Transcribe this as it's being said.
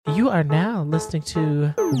You are now listening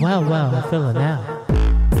to Well, Phil Now.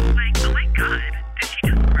 Like, oh my god, did she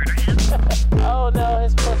just murder him? Oh no,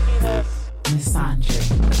 his penis. Misandry.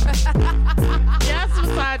 Yes,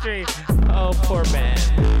 misandry. Oh, poor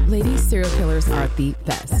man. Ladies, serial killers are the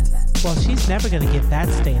best. Well, she's never going to get that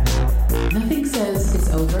stain out. Nothing says it's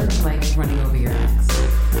over like running over your ex.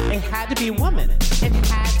 It had to be a woman. It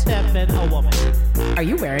had to have been a woman. Are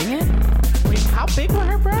you wearing it? Wait, how big were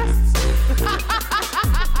her breasts?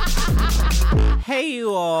 Hey,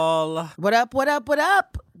 you all. What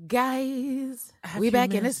up, guys? We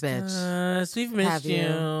back in this bitch. We've missed Have you.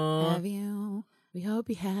 Have you? We hope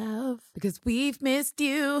you have, because we've missed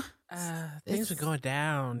you. Things are going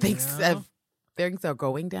down. Things you know? Things are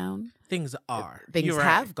going down. Things are. Things You're right.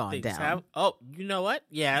 have gone Things down. Oh, you know what?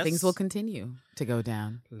 Yes. Things will continue to go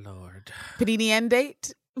down. Lord. Panini end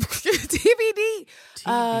date. TBD.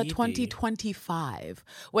 TBD. 2025.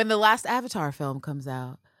 When the last Avatar film comes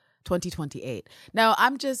out. 2028. Now,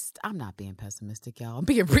 I'm not being pessimistic, y'all. I'm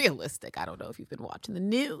being realistic. I don't know if you've been watching the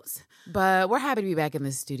news, but we're happy to be back in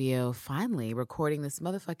the studio, finally recording this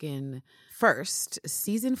motherfucking first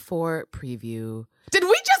season 4 preview. Did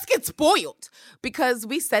we just get spoiled? Because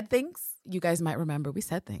we said things. You guys might remember we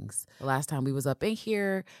said things the last time we was up in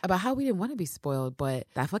here about how we didn't want to be spoiled, but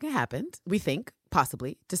that fucking happened. We think,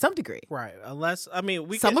 possibly, to some degree. Right. Unless, I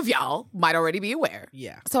mean, Some of y'all might already be aware.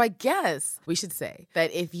 Yeah. So I guess we should say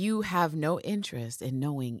that if you have no interest in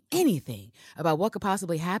knowing anything about what could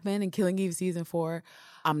possibly happen in Killing Eve season 4,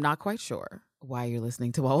 I'm not quite sure why you're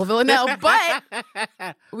listening to Well, Villanelle,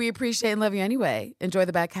 but we appreciate and love you anyway. Enjoy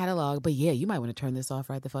the back catalog. But yeah, you might want to turn this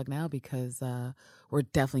off right the fuck now, because we're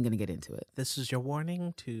definitely going to get into it. This is your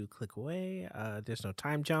warning to click away. There's no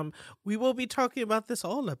time jump. We will be talking about this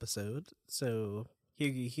all episode. So hear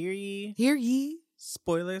ye. Hear ye.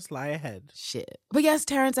 Spoilers lie ahead. Shit. But yes,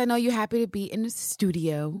 Terrence, I know you're happy to be in the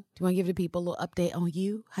studio. Do you want to give the people a little update on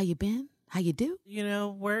you? How you been? How you do? You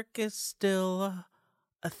know, work is still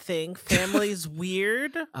a thing. Family's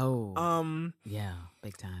weird. Oh. Yeah,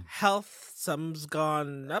 big time. Health, some's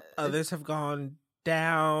gone up, others have gone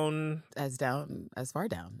down. As far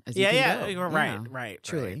down as you Yeah, can yeah. go. You're right, right.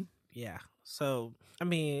 Truly. Right. Yeah. So, I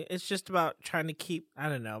mean, it's just about trying to keep, I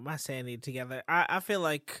don't know, my sanity together. I feel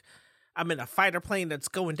like I'm in a fighter plane that's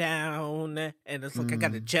going down, and it's like I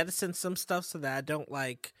got to jettison some stuff so that I don't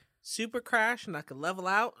like super crash and I can level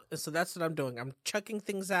out. And so that's what I'm doing. I'm chucking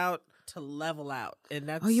things out to level out. And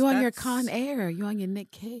that's you on your Con Air. You on your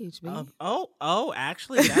Nick Cage, baby.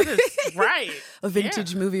 Actually, that is right. A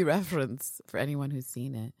vintage movie reference for anyone who's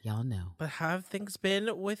seen it. Y'all know. But how have things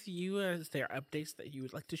been with you? Is there updates that you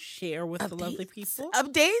would like to share with the lovely people?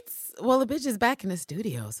 Updates? Well, the bitch is back in the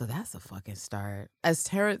studio, so that's a fucking start. As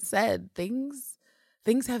Terrence said, things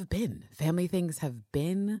have been. Family things have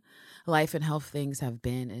been. Life and health things have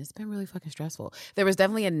been. And it's been really fucking stressful. There was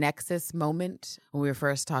definitely a nexus moment when we were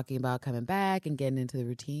first talking about coming back and getting into the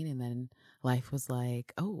routine. And then life was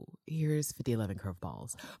like, oh, here's 50-11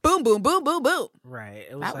 curveballs. Boom, boom, boom, boom, boom. Right.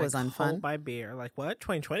 It was that like was unfun. Hold my beer. Like, what?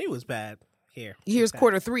 2020 was bad. Here's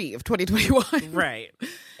quarter 3 of 2021. Right.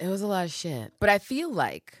 It was a lot of shit. But I feel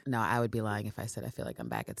like, no, I would be lying if I said I feel like I'm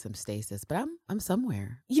back at some stasis, but I'm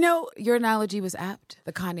somewhere. You know, your analogy was apt.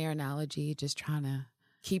 The Con Air analogy, just trying to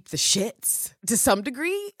keep the shits to some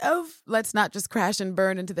degree of let's not just crash and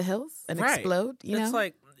burn into the hills and explode, you know? It's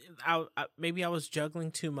like, maybe I was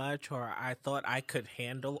juggling too much, or I thought I could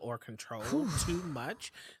handle or control too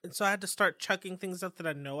much. And so I had to start chucking things up that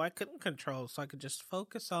I know I couldn't control so I could just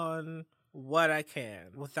focus on what I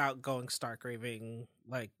can without going stark raving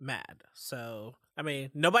like mad. So, I mean,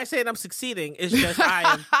 nobody's saying I'm succeeding. It's just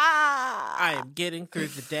I am getting through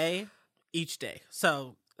the day, each day.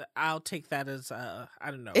 So I'll take that as I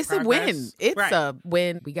don't know. It's progress. a win. It's right. a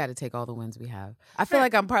win. We got to take all the wins we have. I feel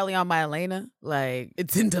like I'm partly on my Elena. Like,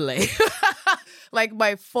 it's in delay. Like,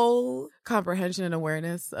 my full comprehension and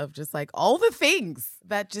awareness of just like all the things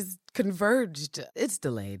that just converged. It's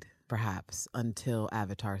delayed. Perhaps until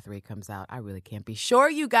Avatar 3 comes out. I really can't be sure,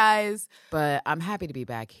 you guys, but I'm happy to be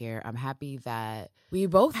back here. I'm happy that we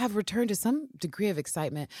both have returned to some degree of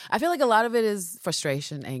excitement. I feel like a lot of it is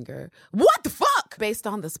frustration, anger. What the fuck? Based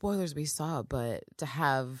on the spoilers we saw, but to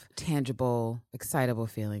have tangible, excitable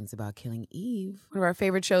feelings about Killing Eve, one of our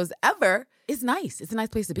favorite shows ever, is nice. It's a nice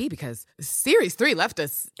place to be because Series 3 left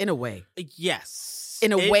us in a way. Yes.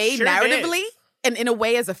 In a way, sure narratively, did. and in a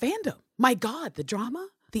way as a fandom. My God, the drama.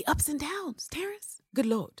 The ups and downs, Terrence. Good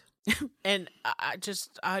Lord. And I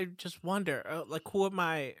just wonder, like, who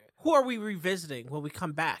are we revisiting when we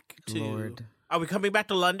come back to? Lord. Are we coming back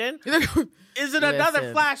to London? Is it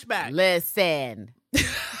another flashback? Listen.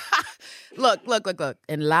 Look.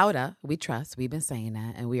 In Lauda, we trust. We've been saying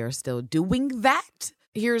that, and we are still doing that.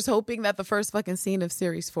 Here's hoping that the first fucking scene of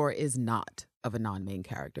series 4 is not of a non-main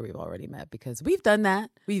character we've already met, because we've done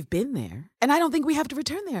that. We've been there. And I don't think we have to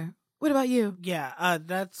return there. What about you? Yeah,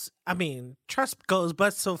 trust goes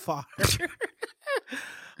but so far.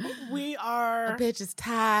 We are A bitch is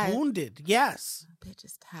tired. wounded. Yes. A bitch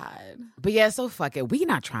is tired. But yeah, so fuck it. We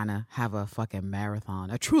not trying to have a fucking marathon,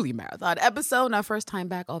 a truly marathon episode. Our first time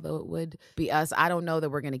back, although it would be us. I don't know that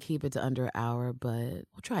we're going to keep it to under an hour, but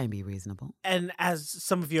we'll try and be reasonable. And as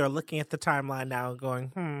some of you are looking at the timeline now and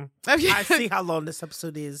going, I see how long this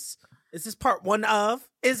episode is. Is this part 1 of?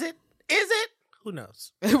 Is it? Who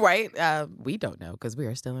knows? Right? We don't know because we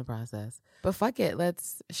are still in process. But fuck it.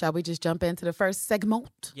 Shall we just jump into the first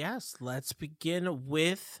segment? Yes, let's begin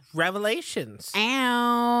with Revelations.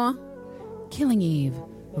 Ow. Killing Eve,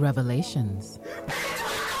 Revelations.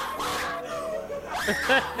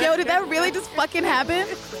 Yo, did that really just fucking happen?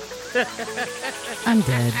 I'm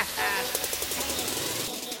dead.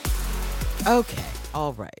 Okay.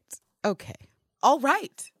 All right. Okay. All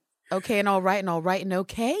right. Okay and all right and all right and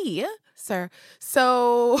okay, sir.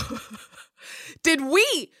 So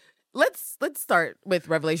let's start with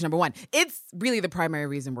Revelation number 1. It's really the primary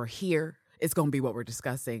reason we're here. It's going to be what we're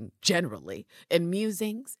discussing generally in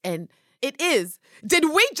musings. And it is, did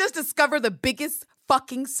we just discover the biggest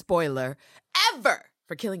fucking spoiler ever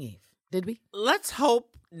for Killing Eve? Did we? Let's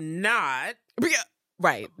hope not.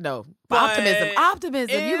 Right. No. But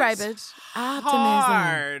Optimism. You're right, bitch. Optimism.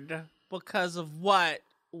 Hard because of what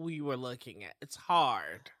we were looking at. It's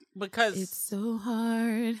hard because it's so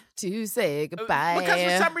hard to say goodbye. Because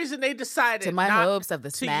for some reason they decided to my not hopes of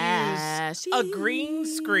the to smash. use a green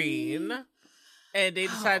screen, and they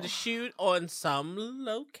decided to shoot on some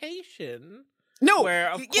location. No, where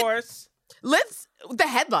of course the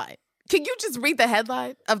headline. Can you just read the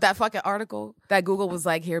headline of that fucking article that Google was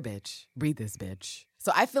like, here, bitch, read this, bitch.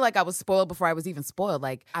 So I feel like I was spoiled before I was even spoiled.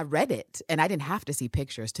 Like, I read it, and I didn't have to see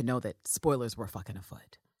pictures to know that spoilers were fucking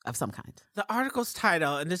afoot of some kind. The article's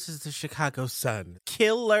title, and this is the Chicago Sun,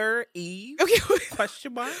 Killer Eve? Okay.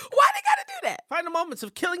 Question mark? Why they gotta do that? Final moments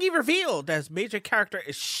of Killing Eve revealed as major character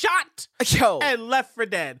is shot Yo. and left for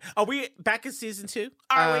dead. Are we back in season 2?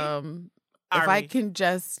 Are we? If I can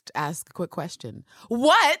just ask a quick question.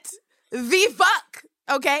 What the fuck?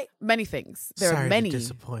 Okay, many things. There Sorry are many. to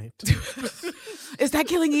disappoint. Is that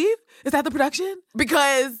Killing Eve? Is that the production?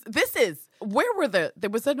 Because there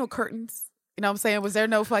was no curtains? You know what I'm saying? Was there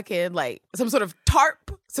no fucking, like, some sort of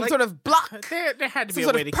tarp? Some sort of block? There had to be a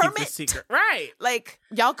sort way of to keep permit? the secret. Right. Like,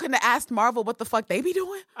 y'all couldn't have asked Marvel what the fuck they be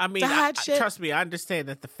doing? I mean, to hide shit? trust me, I understand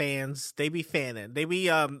that the fans, they be fanning. They be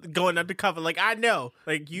going undercover. Like, I know.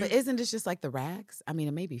 Like, you. But isn't this just like the rags? I mean,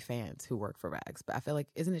 it may be fans who work for rags, but I feel like,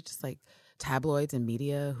 isn't it just like tabloids and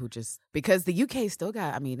media who just, because the UK still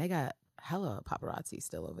got, I mean, they got hella paparazzi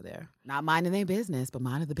still over there. Not minding their business, but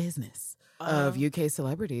minding the business of UK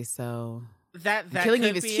celebrities. So that Killing could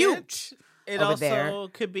Eve is be huge. It over also there.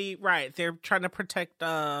 could be, right, they're trying to protect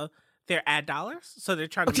their ad dollars. So they're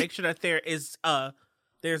trying to make sure that there is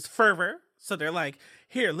there's fervor. So they're like,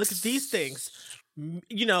 here, look at these things.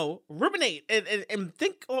 You know, ruminate and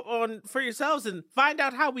think on for yourselves and find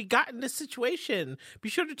out how we got in this situation. Be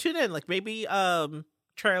sure to tune in. Like, maybe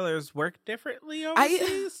trailers work differently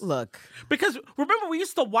overseas. Look, because remember, we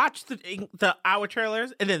used to watch our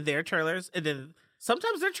trailers and then their trailers, and then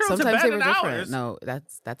sometimes their trailers are better than ours. No,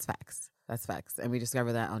 that's facts. That's facts. And we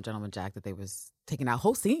discovered that on Gentleman Jack, that they was taking out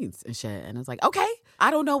whole scenes and shit. And it's like, okay, I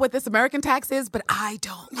don't know what this American tax is, but I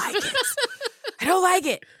don't like it. I don't like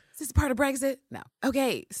it. Is this part of Brexit? No.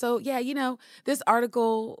 Okay, so yeah, you know, this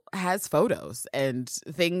article has photos and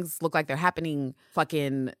things look like they're happening.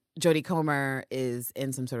 Fucking Jodie Comer is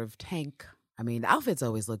in some sort of tank. I mean, the outfits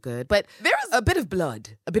always look good, but there is a bit of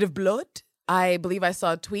blood. A bit of blood. I believe I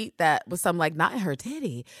saw a tweet that was some like, not in her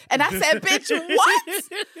titty. And I said, bitch, what?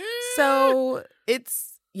 So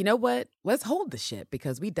it's, you know what? Let's hold the shit,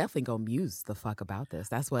 because we definitely gonna muse the fuck about this.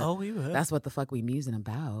 That's what we will. That's what the fuck we musing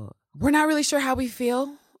about. We're not really sure how we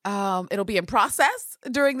feel. It'll be in process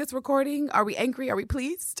during this recording. Are we angry? Are we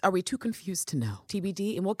pleased? Are we too confused to know?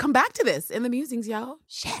 TBD. And we'll come back to this in the musings, y'all.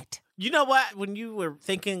 Shit. You know what? When you were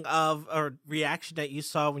thinking of a reaction that you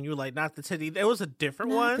saw when you were like, not the titty, there was a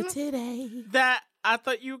different Not one the titty. that I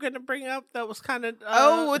thought you were going to bring up that was kind of...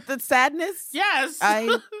 with the sadness? Yes.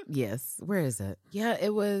 Yes. Where is it? Yeah,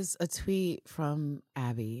 it was a tweet from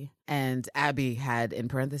Abby. And Abby had, in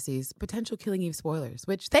parentheses, potential Killing Eve spoilers,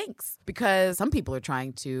 which thanks, because some people are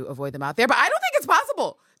trying to avoid them out there. But I don't think it's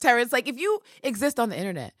possible Terrence, like if you exist on the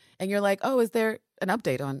internet and you're like, oh, is there an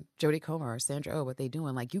update on Jodie Comer or Sandra Oh, what they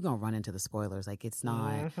doing? Like, you gonna run into the spoilers. Like, it's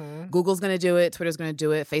not. Google's gonna do it. Twitter's gonna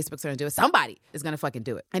do it. Facebook's gonna do it. Somebody is gonna fucking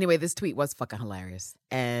do it. Anyway, this tweet was fucking hilarious.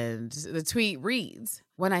 And the tweet reads,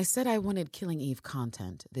 when I said I wanted Killing Eve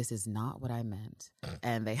content, this is not what I meant.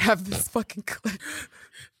 And they have this fucking clip.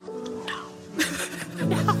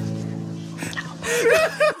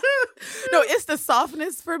 No, it's the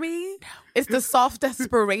softness for me. It's the soft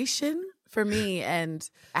desperation for me, and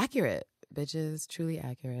accurate, bitches, truly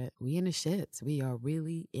accurate. We in the shits. We are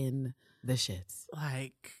really in the shits.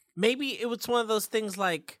 Like, maybe it was one of those things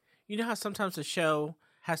like, you know how sometimes a show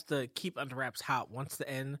has to keep under wraps how it wants to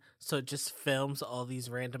end, so it just films all these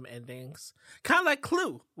random endings. Kind of like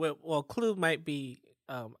Clue. Well, Clue might be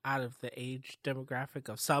out of the age demographic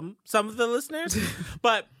of some of the listeners,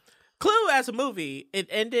 but Clue as a movie, it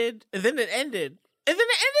ended, and then it ended, and then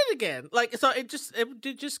it ended again. Like, so it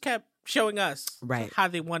just kept showing us right how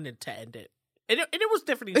they wanted to end it. And it was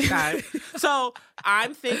different each time. So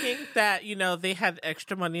I'm thinking that, you know, they had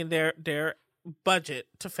extra money in their budget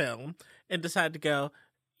to film and decided to go,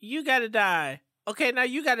 you gotta die. Okay, now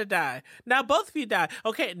you gotta die. Now both of you die.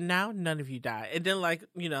 Okay, now none of you die. And then, like,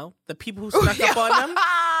 you know, the people who snuck up on them,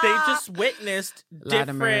 they just witnessed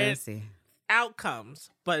different outcomes,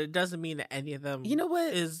 but it doesn't mean that any of them you know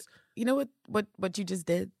what you just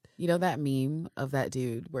did. You know that meme of that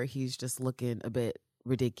dude where he's just looking a bit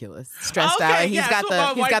ridiculous, stressed out, and he's got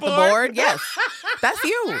the board. Yes, that's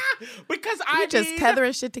you. Because you're just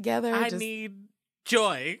tethering shit together. I need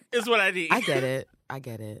joy is what I need. I get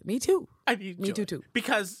it. Me too. I need me joy. too.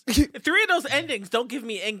 Because 3 of those endings don't give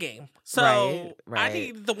me endgame. So right. I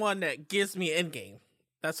need the one that gives me endgame.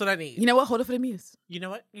 That's what I need. You know what? Hold it for the muse. You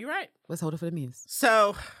know what? You're right. Let's hold it for the muse.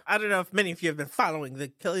 So, I don't know if many of you have been following the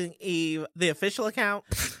Killing Eve, the official account.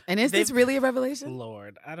 And is this really a revelation?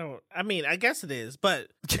 Lord, I guess it is. But,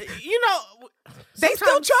 you know, they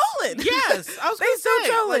still trolling. Yes. I was they still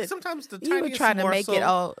trolling. Like, sometimes the you were trying to make it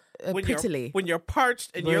all prettily. When you're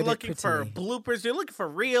parched and you're looking for bloopers, you're looking for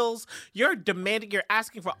reels, you're demanding, you're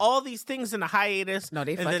asking for all these things in a hiatus. No,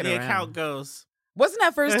 they and fucking then the around. Account goes, wasn't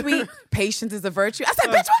that first tweet, patience is a virtue? I said,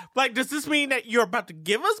 bitch, what? Like, does this mean that you're about to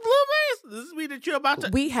give us bloopers? Does this mean that you're about to...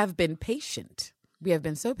 We have been patient. We have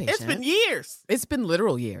been so patient. It's been years. It's been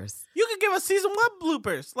literal years. You could give us season 1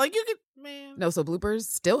 bloopers. Like, you could... Man. No, so bloopers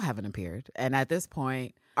still haven't appeared. And at this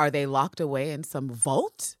point, are they locked away in some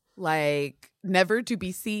vault? Like, never to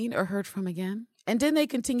be seen or heard from again? And didn't they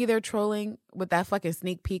continue their trolling with that fucking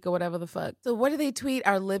sneak peek or whatever the fuck? So what did they tweet?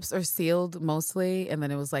 Our lips are sealed mostly. And then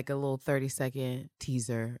it was like a little 30-second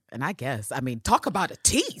teaser. And I mean, talk about a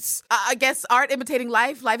tease. I guess art imitating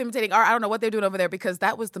life imitating art. I don't know what they're doing over there because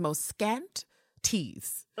that was the most scant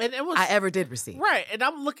tease and it was, I ever did receive. Right. And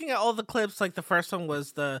I'm looking at all the clips. Like the first one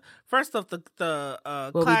was the first of the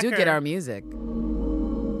well, clacker. We do get our music.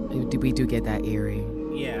 We do get that eerie.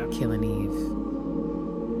 Yeah. Killing Eve.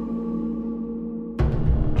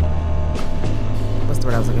 What's the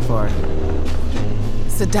word I was looking for?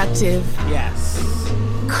 Seductive. Yes.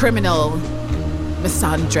 Criminal.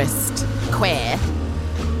 Misandrist. Queer.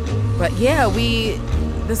 But yeah,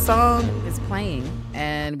 the song is playing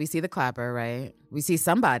and we see the clapper, right? We see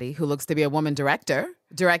somebody who looks to be a woman director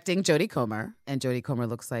directing Jodie Comer. And Jodie Comer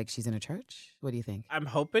looks like she's in a church. What do you think? I'm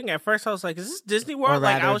hoping. At first I was like, is this Disney World? Or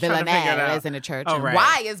rather, like I was trying to figure it out. is in a church. Oh, and right.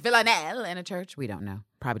 Why is Villanelle in a church? We don't know.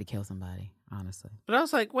 Probably to kill somebody. Honestly. But I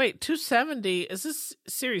was like, wait, 270? Is this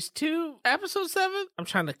series 2, episode 7? I'm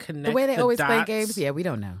trying to connect the way they always play dots games. Yeah, we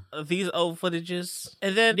don't know. of these old footages.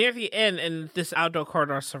 And then near the end, in this outdoor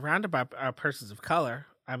corridor surrounded by persons of color,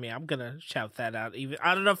 I mean, I'm going to shout that out. Even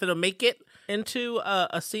I don't know if it'll make it into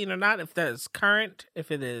a scene or not, if that is current,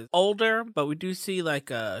 if it is older. But we do see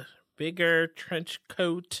like a bigger trench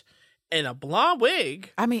coat and a blonde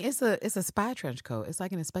wig. I mean, it's a spy trench coat. It's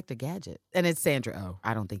like an Inspector Gadget. And it's Sandra Oh.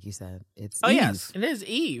 I don't think you said. It's Eve. Yes. It is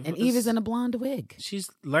Eve. And Eve is in a blonde wig. She's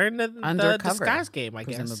learned the Undercover, disguise game, I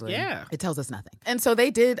presumably. guess. Yeah. It tells us nothing. And so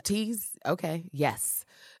they did tease. Okay, yes.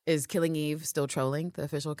 Is Killing Eve still trolling the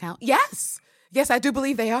official account? Yes. Yes, I do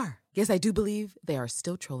believe they are. Yes, I do believe they are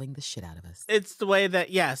still trolling the shit out of us. It's the way that,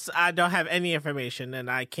 yes, I don't have any information and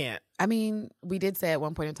I can't. I mean, we did say at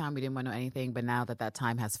one point in time we didn't want to know anything, but now that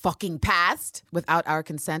time has fucking passed without our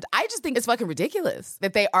consent, I just think it's fucking ridiculous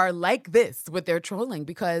that they are like this with their trolling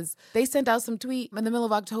because they sent out some tweet in the middle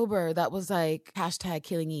of October that was like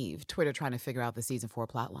 #Killing Eve, Twitter trying to figure out the season 4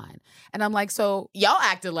 plot line. And I'm like, so y'all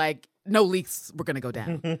acted like no leaks were going to go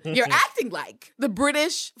down. You're acting like the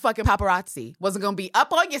British fucking paparazzi wasn't going to be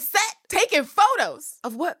up on your set taking photos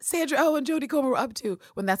of what Sandra Oh and Jodie Comer were up to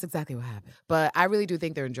when that's exactly what happened. But I really do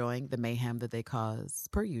think they're enjoying the mayhem that they cause,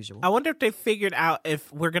 per usual. I wonder if they figured out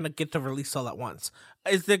if we're going to get the release all at once.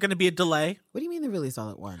 Is there going to be a delay? What do you mean the release all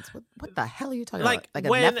at once? What the hell are you talking Like, about? Like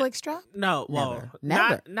when- a Netflix drop? No, Never. well,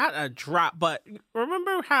 Never. not a drop, but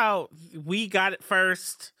remember how we got it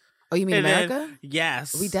first? Oh, you mean And then- America?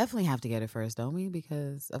 Yes. We definitely have to get it first, don't we?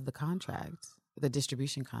 Because of the contract, the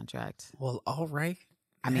distribution contract. Well, all right.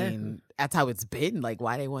 I mean, that's how it's been. Like,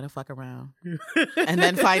 why they want to fuck around and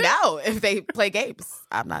then find out if they play games.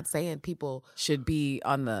 I'm not saying people should be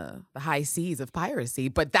on the high seas of piracy,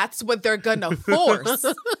 but that's what they're gonna force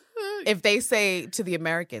if they say to the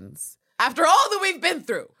Americans, after all that we've been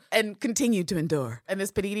through and continue to endure, and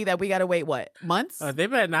this panini that we gotta wait, what, months? They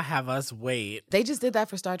better not have us wait. They just did that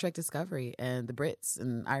for Star Trek Discovery, and the Brits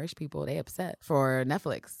and Irish people, they upset for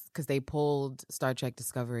Netflix because they pulled Star Trek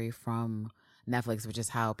Discovery from Netflix, which is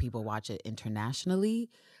how people watch it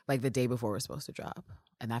internationally, like the day before we're supposed to drop.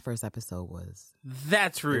 And that first episode was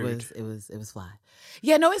That's rude. It was fly.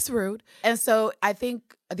 Yeah, no, it's rude. And so I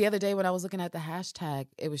think the other day when I was looking at the hashtag,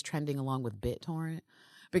 it was trending along with BitTorrent.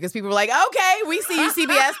 Because people were like, okay, we see you,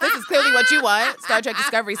 CBS. This is clearly what you want. Star Trek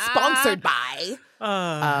Discovery sponsored by.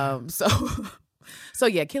 So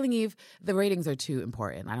yeah, Killing Eve, the ratings are too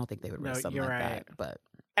important. I don't think they would risk something you're like right. that. But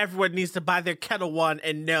Everyone needs to buy their Kettle One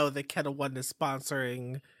and know that Kettle One is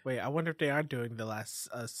sponsoring. Wait, I wonder if they are doing the last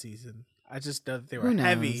season. I just know that they were who knows?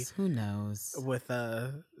 heavy Who knows? with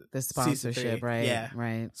The season sponsorship, 3. right? Yeah.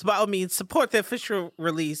 Right. So by all means, support the official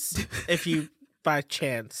release if you, by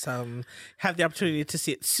chance, have the opportunity to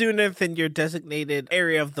see it sooner than your designated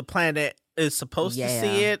area of the planet is supposed to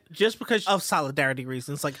see it, just because of solidarity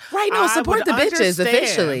reasons. Like, Right, no, I support would the bitches understand,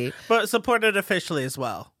 officially. but support it officially as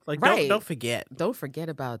well. Like, Right. don't forget. Don't forget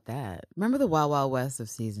about that. Remember the Wild Wild West of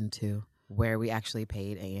season 2, where we actually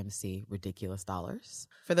paid AMC ridiculous dollars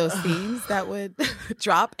for those themes that would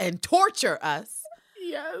drop and torture us.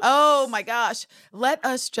 Yes. Oh my gosh. Let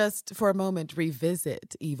us just for a moment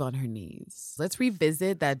revisit Eve on her knees. Let's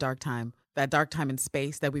revisit that dark time in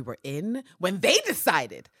space that we were in when they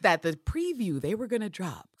decided that the preview they were going to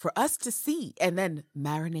drop for us to see and then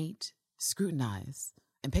marinate, scrutinize,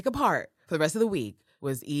 and pick apart for the rest of the week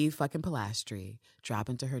was Eve fucking Pilastri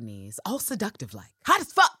dropping to her knees, all seductive like. Hot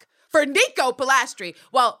as fuck for Nico Pilastri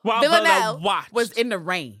while Villanelle watched. was in the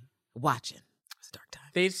rain watching. It was a dark time.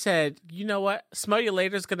 They said, you know what? Smell You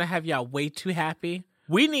Later's going to have y'all way too happy.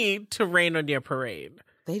 We need to rain on your parade.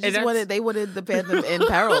 They And just that's- wanted the fandom in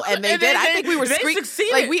peril, and they And did. they- I think we were they screaming.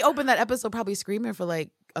 succeeded. Like we opened that episode probably screaming for like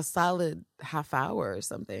a solid half hour or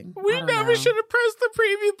something. We I don't never know. should have pressed the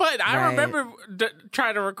preview button. I Right. remember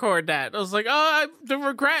trying to record that. I was like, the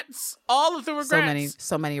regrets. All of the regrets.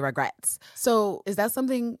 So many regrets. So is that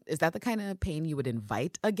the kind of pain you would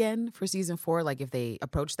invite again for season 4? Like if they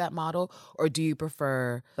approach that model, or do you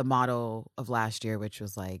prefer the model of last year, which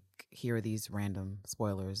was like, here are these random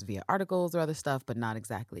spoilers via articles or other stuff, but not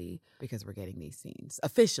exactly because we're getting these scenes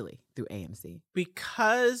officially through AMC.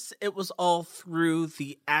 Because it was all through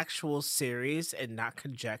the actual series and not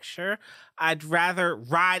conjecture, I'd rather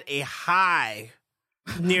ride a high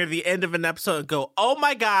near the end of an episode and go, oh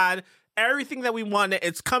my God, everything that we wanted,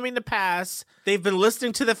 it's coming to pass. They've been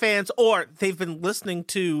listening to the fans, or they've been listening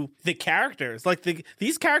to the characters. Like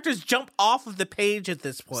these characters jump off of the page at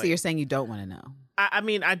this point. So you're saying you don't want to know? I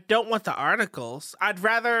mean, I don't want the articles. I'd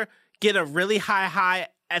rather get a really high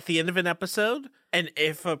at the end of an episode, and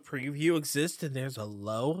if a preview exists and there's a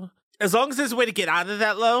low, as long as there's a way to get out of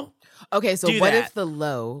that low. Okay, so Do what that. if the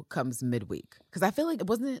low comes midweek? Because I feel like it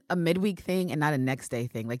wasn't a midweek thing and not a next day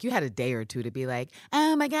thing. Like you had a day or two to be like,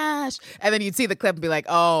 oh my gosh. And then you'd see the clip and be like,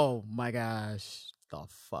 oh my gosh, the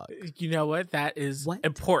fuck. You know what? That is What?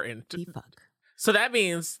 important. The fuck. So that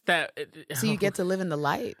means that. So you get to live in the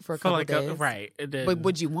light for a couple days. right. And then, But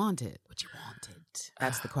would you want it? Would you want it?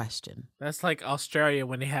 That's the question. that's like Australia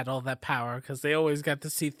when they had all that power, because they always got to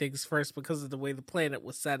see things first because of the way the planet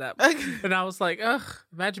was set up. And I was like, ugh,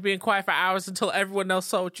 imagine being quiet for hours until everyone else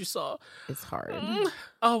saw what you saw. It's hard.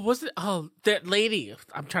 Oh, was it? Oh, that lady.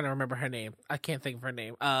 I'm trying to remember her name. I can't think of her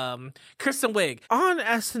name. Kristen Wiig. On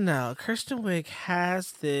SNL, Kristen Wiig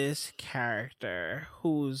has this character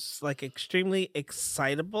who's like extremely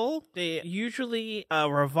excitable. They usually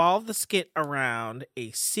revolve the skit around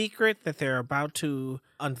a secret that they're about to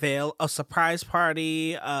unveil, a surprise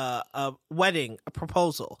party, a wedding, a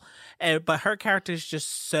proposal. But her character is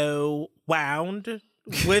just so wound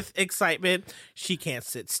with excitement. She can't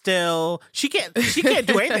sit still. She can't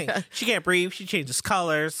do anything. She can't breathe. She changes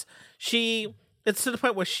colors. She It's to the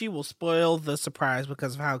point where she will spoil the surprise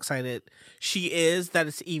because of how excited she is that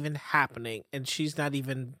it's even happening, and she's not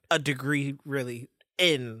even a degree really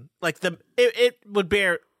in. Like it would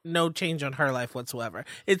bear no change on her life whatsoever.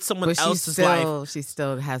 It's someone But else's life. she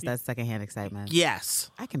still has that secondhand excitement. Yes.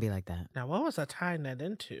 I can be like that. Now, what was I tying that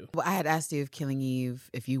into? Well, I had asked you if Killing Eve,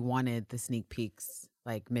 if you wanted the sneak peeks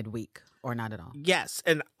like midweek or not at all. Yes,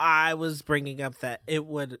 and I was bringing up that it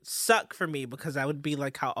would suck for me because I would be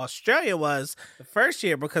like how Australia was the first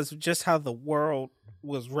year because of just how the world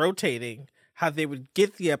was rotating, how they would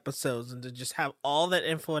get the episodes and to just have all that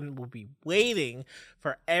info and would be waiting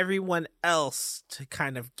for everyone else to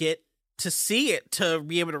kind of get to see it, to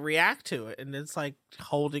be able to react to it. And it's like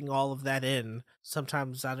holding all of that in.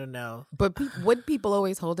 Sometimes, I don't know. But would people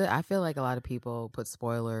always hold it? I feel like a lot of people put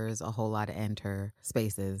spoilers, a whole lot of enter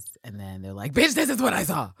spaces, and then they're like, bitch, this is what I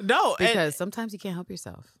saw. No, Because sometimes you can't help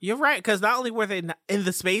yourself. you're right, because not only were they in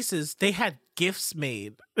the spaces, they had gifts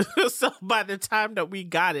made. So by the time that we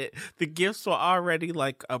got it, the gifts were already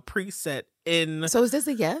like a preset in. So is this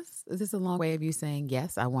a yes? Is this a long way of you saying,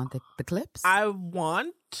 yes, I want the clips? I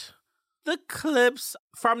want the clips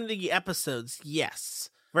from the episodes, yes,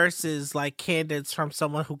 versus like candidates from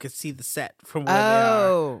someone who could see the set from where they are.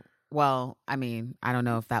 Oh, well, I mean, I don't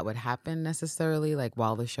know if that would happen necessarily, like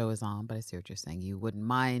while the show is on, but I see what you're saying. You wouldn't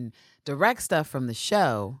mind direct stuff from the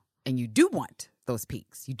show, and you do want those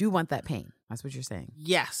peaks. You do want that pain. That's what you're saying.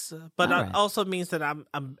 Yes, but All it right. also means that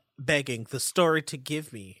I'm begging the story to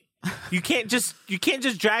give me. You can't just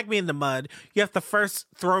drag me in the mud. You have to first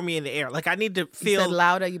throw me in the air. Like I need to You feel said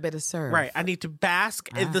louder, you better serve. right. I need to bask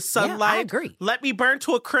in the Yeah, sunlight. I agree. Let me burn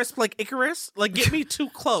to a crisp like Icarus. Like get me too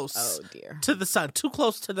close. Oh, dear. To the sun, too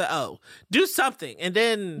close to the O. Do something, and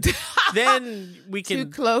then we Too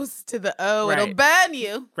can. close to the O, Right. it'll burn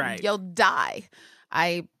you. Right. You'll die.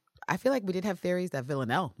 I feel like we did have theories that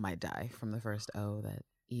Villanelle might die from the first O that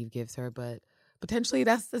Eve gives her, but potentially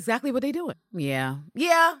that's exactly what they're doing. Yeah.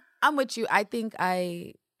 Yeah, I'm with you. I think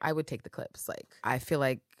I would take the clips. Like, I feel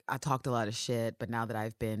like I talked a lot of shit, but now that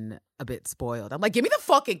I've been a bit spoiled, I'm like, give me the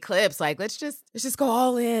fucking clips. Like, let's just go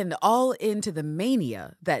all into the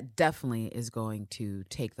mania that definitely is going to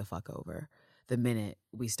take the fuck over the minute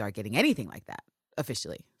we start getting anything like that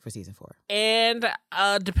officially for season 4. And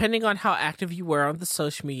depending on how active you were on the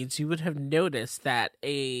social medias, you would have noticed that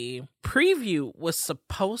a preview was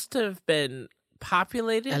supposed to have been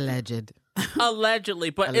populated. Allegedly,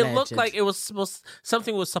 but it looked Alleged. like it was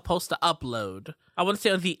something was supposed to upload. I want to say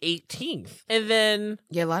on the 18th, and then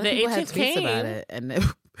Yeah, a lot of the people had 18th tweets about came. it, and it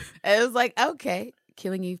was like, okay,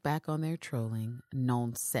 Killing Eve back on their trolling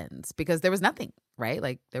nonsense because there was nothing, right?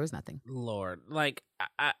 Like there was nothing. Lord, like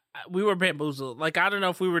we were bamboozled. Like I don't know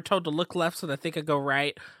if we were told to look left so that they could go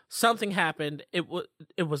right. Something happened. It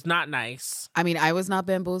was not nice. I mean, I was not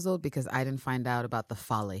bamboozled because I didn't find out about the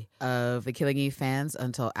folly of the Killing Eve fans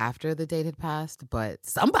until after the date had passed. But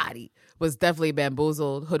somebody was definitely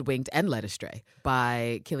bamboozled, hoodwinked, and led astray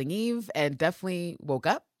by Killing Eve, and definitely woke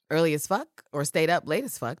up early as fuck or stayed up late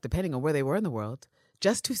as fuck, depending on where they were in the world,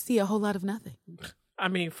 just to see a whole lot of nothing. I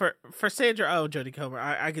mean, for Sandra Oh, Jodie Comer,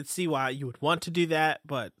 I could see why you would want to do that,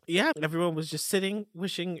 but yeah, everyone was just sitting,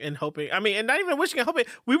 wishing and hoping. I mean, and not even wishing and hoping.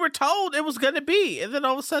 We were told it was going to be, and then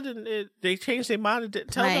all of a sudden they changed their mind and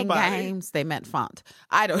didn't tell Playing nobody. games, they meant font.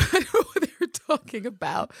 I don't know what they were talking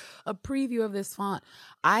about. A preview of this font.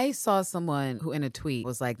 I saw someone who in a tweet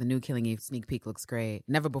was like, the new Killing Eve sneak peek looks great.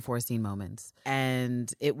 Never before seen moments.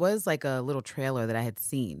 And it was like a little trailer that I had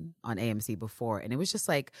seen on AMC before. And it was just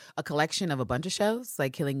like a collection of a bunch of shows,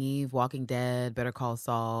 like Killing Eve, Walking Dead, Better Call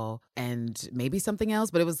Saul, and maybe something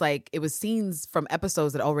else. But it was scenes from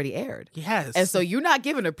episodes that already aired. Yes. And so you're not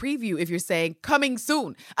giving a preview if you're saying coming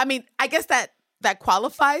soon. I mean, I guess that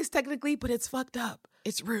qualifies technically, but it's fucked up.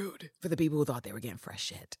 It's rude for the people who thought they were getting fresh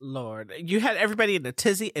shit. Lord, you had everybody in a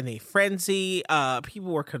tizzy, in a frenzy.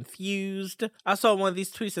 People were confused. I saw one of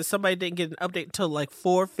these tweets that somebody didn't get an update until like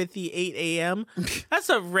 4:58 a.m. That's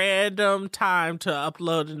a random time to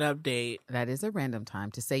upload an update. That is a random time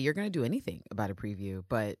to say you're going to do anything about a preview,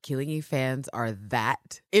 but Killing Eve fans are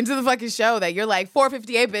that into the fucking show that you're like,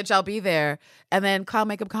 4:58, bitch, I'll be there. And then cloud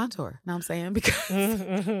makeup contour. Know what I'm saying? Because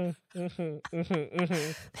there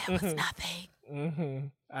was nothing.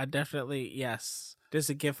 I definitely, yes. There's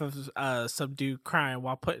a gif of some dude crying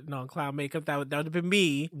while putting on clown makeup. That would have been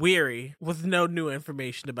me, weary, with no new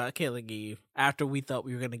information about Killing Eve after we thought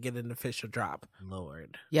we were going to get an official drop.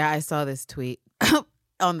 Lord. Yeah, I saw this tweet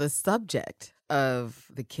on the subject of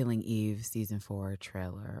the Killing Eve season 4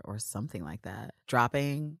 trailer or something like that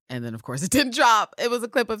dropping. And then, of course, it didn't drop. It was a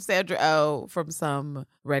clip of Sandra Oh from some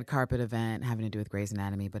red carpet event having to do with Grey's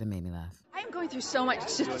Anatomy, but it made me laugh. I I'm going through so much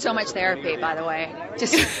therapy, by the way,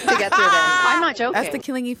 just to get through this. I'm not joking. That's the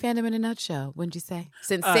Killing Eve fandom in a nutshell, wouldn't you say?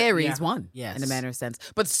 Since Series 1, Yes. in a manner of sense.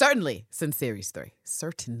 But certainly since Series 3.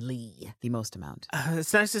 Certainly the most amount.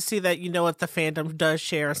 It's nice to see that, you know what, the fandom does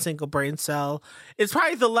share a single brain cell. It's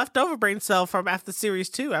probably the leftover brain cell from after Series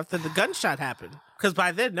 2, after the gunshot happened. Because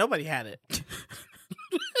by then, nobody had it.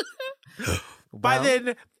 By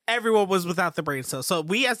then, everyone was without the brain cell. So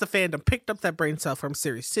we as the fandom picked up that brain cell from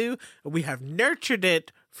Series 2, and we have nurtured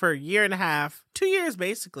it for a year and a half, 2 years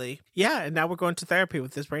basically. Yeah, and now we're going to therapy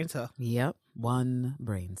with this brain cell. Yep. One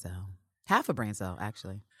brain cell. Half a brain cell,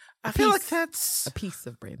 actually. I feel like that's... a piece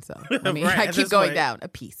of brain cell. I mean, Right, I at keep this going point. down. A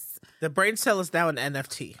piece. The brain cell is now an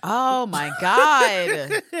NFT. Oh my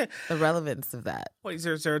God. The relevance of that.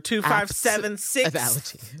 0.002576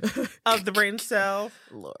 Analogy. of the brain cell.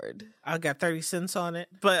 Lord. I got 30 cents on it.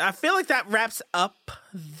 But I feel like that wraps up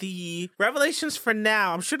the revelations for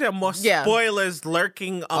now. I'm sure there are more spoilers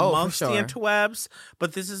lurking amongst the interwebs,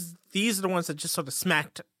 but these are the ones that just sort of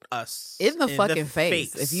smacked us in the fucking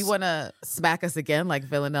face. If you want to smack us again like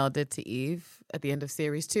Villanelle did to Eve at the end of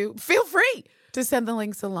Series 2, feel free to send the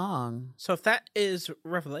links along. So if that is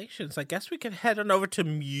revelations, I guess we can head on over to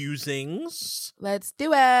musings. Let's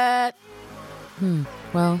do it.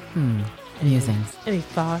 Musings. Any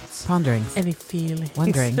thoughts? Ponderings. Any feelings?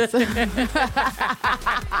 Wonderings.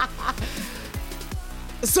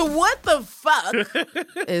 So what the fuck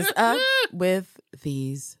is up with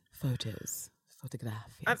these photos?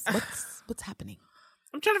 Photographs. What's happening?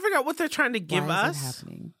 I'm trying to figure out what they're trying to give Why us. is it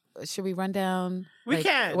happening? Should we run down? We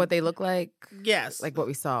can. What they look like? Yes. Like what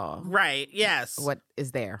we saw. Right. Yes. What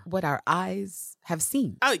is there? What our eyes have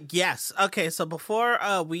seen. Oh, yes. Okay. So before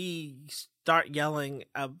we start yelling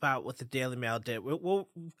about what the Daily Mail did, we'll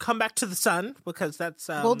come back to the Sun because that's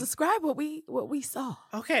We'll describe what we saw.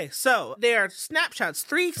 Okay. So there are snapshots,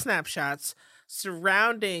 3 snapshots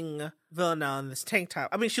surrounding Villanelle in this tank top.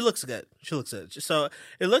 I mean, she looks good. So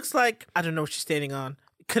it looks like, I don't know what she's standing on.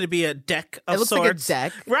 Could it be a deck of sorts? It looks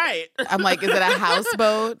like a deck. Right. I'm like, is it a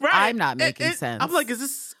houseboat? Right. I'm not making sense. I'm like, is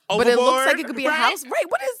this overboard? But it looks like it could be a house. Right.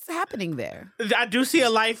 What is happening there? I do see a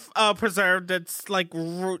life preserved that's like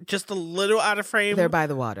just a little out of frame. They're by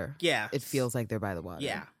the water. Yeah. It feels like they're by the water.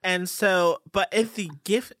 Yeah. And so, but if the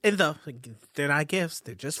they're not gifts,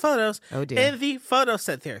 they're just photos. Oh, dear. In the photo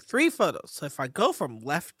set, there are 3 photos. So if I go from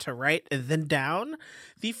left to right and then down,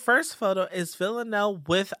 the first photo is Villanelle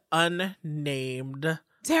with unnamed.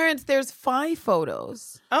 Terrence, there's 5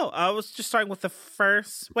 photos. Oh, I was just starting with the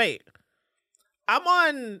first. Wait. I'm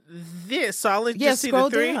on this, so I'll only just see the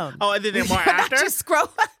 3. Down. Oh, and then there are more after? Just scroll.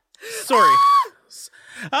 Sorry.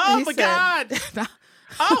 Oh, He my said- God.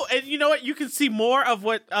 Oh, and you know what? You can see more of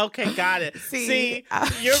what. Okay, got it. See,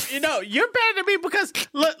 you're better than me because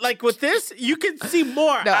look, like with this, you can see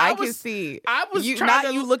more. No, I can see. I was you, trying not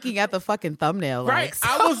to you looking at the fucking thumbnail. right. Like, so.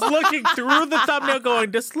 I was looking through the thumbnail,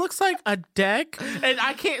 going, "This looks like a deck," and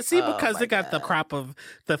I can't see because they got the crop of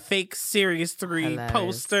the fake Series 3 Hilarious.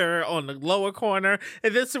 poster on the lower corner,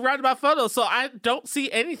 and then surrounded by photos, so I don't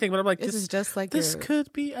see anything. But I'm like, This is just like this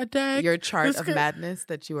could be a deck. your chart This of could- madness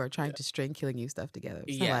that you are trying to string Killing You stuff together.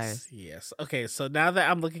 It's hilarious. Yes. Okay, so now that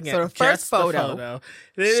I'm looking at So the first just photo, the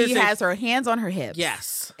photo, She has her hands on her hips.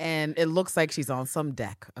 yes, And it looks like she's on some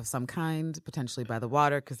deck of some kind, potentially by the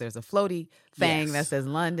water, because there's a floaty thing Yes. that says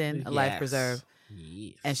London, a life Yes. preserve,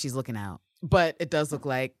 Yes. and she's looking out. But it does look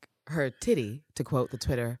like her titty, to quote the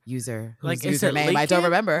Twitter user whose Like, is it username I don't leaking?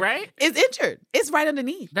 remember, Right? is injured. It's right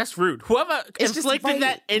underneath. That's rude. Whoever It's just inflicted right-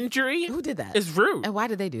 that injury Who did that? is rude. And why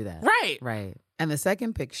did they do that? Right. Right. And the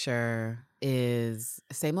second picture is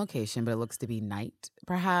same location, but it looks to be night,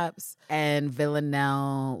 perhaps. And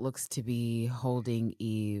Villanelle looks to be holding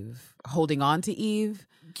on to Eve,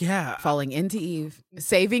 Yeah. falling into Eve,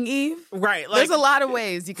 saving Eve. Right. Like, There's a lot of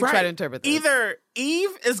ways you can try right. to interpret this. Either Eve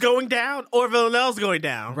is going down or Villanelle's going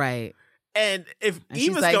down. Right. And if And Eve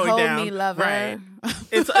she's is like, going hold down, me, lover. right?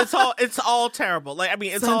 It's all terrible. Like, I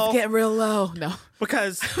mean, it's Sun's all getting real low. No.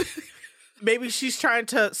 because maybe she's trying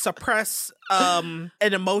to suppress an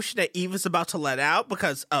emotion that Eve is about to let out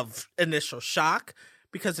because of initial shock.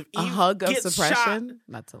 Because if A Eve hug of gets suppression. shot,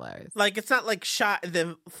 That's hilarious. like it's not like shot and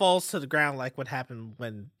then falls to the ground like what happened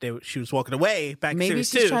when she was walking away back in Maybe Series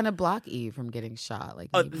she's 2. trying to block Eve from getting shot. Like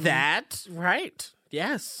maybe, That right?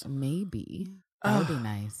 Yes. Maybe that would be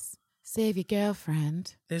nice. Save your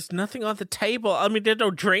girlfriend. There's nothing on the table. I mean, there's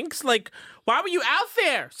no drinks. Like, why were you out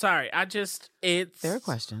there? Sorry, it's There are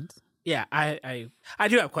questions. Yeah, I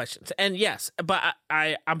do have questions, and yes, but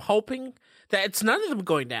I'm hoping that it's none of them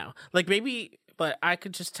going down. Like maybe, but I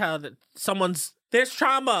could just tell that there's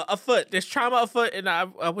trauma afoot. There's trauma afoot, and I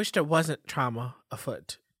wish there wasn't trauma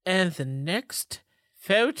afoot And the next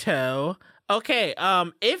photo. Okay,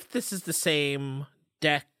 if this is the same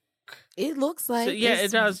deck. It looks like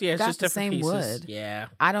It does. Yeah, it's got just the different same pieces. wood. Yeah.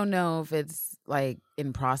 I don't know if it's like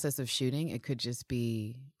in process of shooting. It could just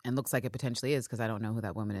be, and looks like it potentially is because I don't know who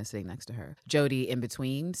that woman is sitting next to her. Jodie in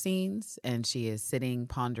between scenes, and she is sitting,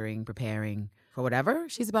 pondering, preparing for whatever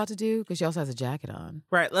she's about to do because she also has a jacket on.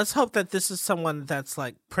 Right. Let's hope that this is someone that's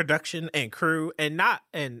like production and crew and not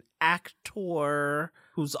an actor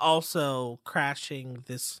who's also crashing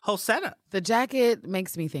this whole setup. The jacket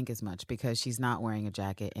makes me think as much because she's not wearing a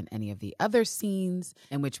jacket in any of the other scenes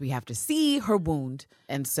in which we have to see her wound.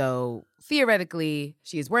 And so theoretically,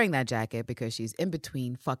 she is wearing that jacket because she's in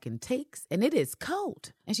between fucking takes and it is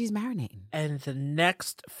cold and she's marinating. And the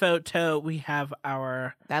next photo, we have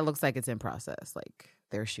our... That looks like it's in process. Like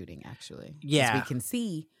they're shooting, actually. 'Cause Yeah. we can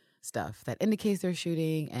see stuff that indicates they're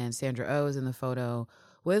shooting, and Sandra Oh is in the photo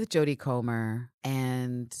with Jodie Comer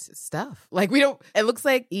and stuff. Like it looks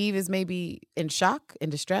like Eve is maybe in shock,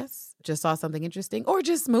 in distress, just saw something interesting, or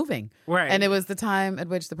just moving. Right. And it was the time at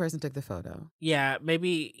which the person took the photo. Yeah,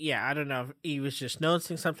 maybe, I don't know if he was just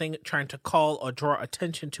noticing something, trying to call or draw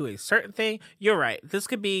attention to a certain thing. You're right. This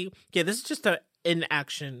could be, this is just an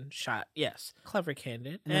in-action shot. Yes. Clever,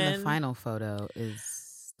 candid. And then the final photo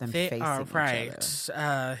is them they facing are each right.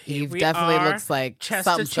 other. Here Eve we definitely are, looks like chest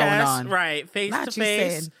something's to chest, going on. right? Face Not to you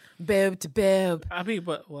face. saying bib to bib. I mean,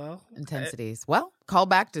 but well, Intensities. Well, call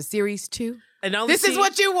back to series 2. and This is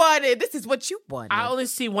what you wanted. This is what you wanted. I only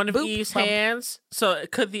see one of Boop, Eve's bump. hands, so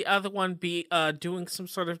could the other one be doing some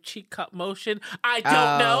sort of cheek cup motion? I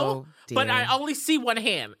don't know, but dear. I only see one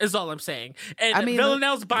hand. Is all I'm saying. And I mean,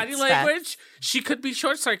 Villanelle's body it's language, she could be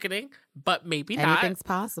short circuiting, but maybe not. Anything's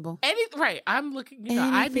possible. Right. I'm looking.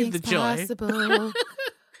 I need the joy. Possible.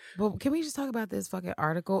 Well, can we just talk about this fucking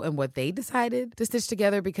article and what they decided to stitch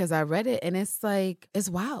together? Because I read it and it's like, it's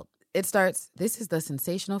wild. It starts, this is the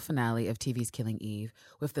sensational finale of TV's Killing Eve,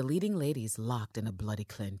 with the leading ladies locked in a bloody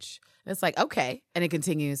clinch. And it's like, okay. And it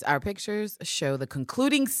continues, our pictures show the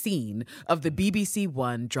concluding scene of the BBC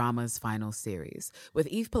One drama's final series, with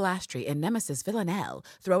Eve Polastri and Nemesis Villanelle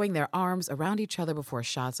throwing their arms around each other before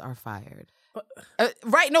shots are fired.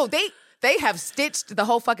 Right, no, they have stitched the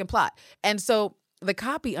whole fucking plot. And so the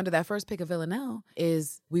copy under that first pic of Villanelle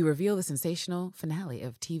is, we reveal the sensational finale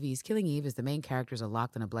of TV's Killing Eve as the main characters are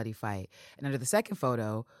locked in a bloody fight. And under the second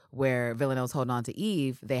photo, where Villanelle's holding on to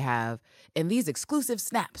Eve, they have, in these exclusive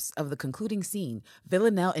snaps of the concluding scene,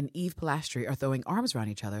 Villanelle and Eve Polastri are throwing arms around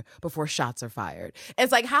each other before shots are fired.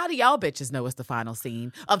 It's like, how do y'all bitches know it's the final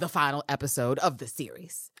scene of the final episode of the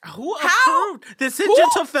series? Who How? approved? The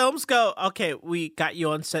Syngenta Films go, okay, we got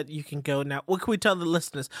you on set. You can go now. What can we tell the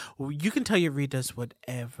listeners? Well, you can tell your readers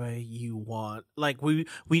whatever you want. Like, we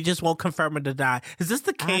just won't confirm or deny. Is this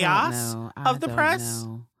the chaos of the press?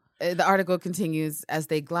 The article continues, as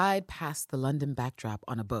they glide past the London backdrop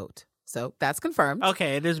on a boat. So that's confirmed.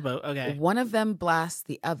 Okay, it is both. Okay. One of them blasts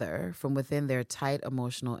the other from within their tight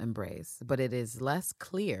emotional embrace, but it is less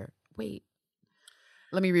clear. Wait.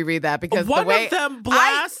 Let me reread that because one the way of them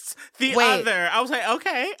blasts the wait. other. I was like,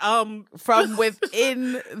 okay. From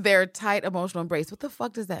within their tight emotional embrace. What the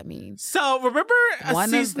fuck does that mean? So remember a One of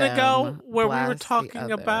season them ago where we were blasts the talking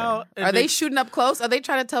other. about? Are they shooting up close? Are they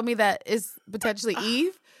trying to tell me that it's potentially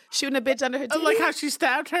Eve shooting a bitch under her titty? like how she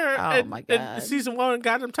stabbed her? Oh, my God. In season 1 and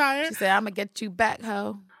got him tired. She said, I'm going to get you back,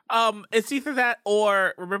 ho. It's either that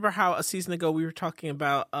or remember how a season ago we were talking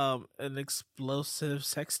about an explosive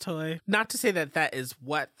sex toy? Not to say that that is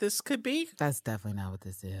what this could be. That's definitely not what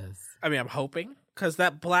this is. I mean, I'm hoping because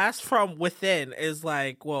that blast from within is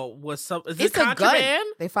like, well, is this It's a gun. contraband?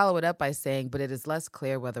 They follow it up by saying, but it is less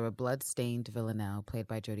clear whether a blood-stained Villanelle, played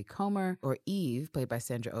by Jodie Comer, or Eve, played by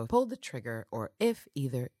Sandra Oh, pulled the trigger, or if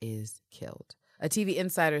either is killed. A TV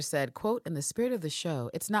insider said, quote, in the spirit of the show,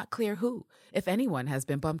 it's not clear who, if anyone, has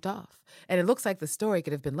been bumped off. And it looks like the story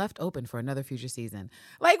could have been left open for another future season.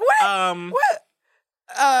 Like, what? What?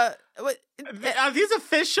 Are these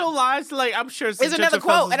official lines? Like, I'm sure There's another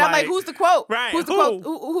quote. And I'm like, who's the quote? Right, Who's the who?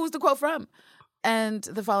 quote? Who's the quote from? And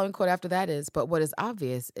the following quote after that is, but what is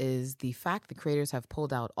obvious is the fact the creators have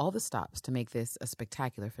pulled out all the stops to make this a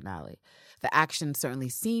spectacular finale. The action certainly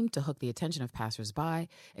seemed to hook the attention of passersby,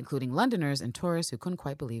 including Londoners and tourists who couldn't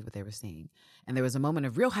quite believe what they were seeing. And there was a moment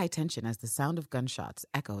of real high tension as the sound of gunshots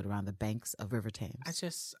echoed around the banks of River Thames.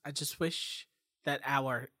 I just wish that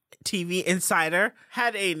our TV insider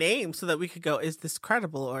had a name so that we could go, is this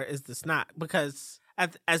credible or is this not? Because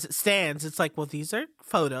as it stands, it's like, well, these are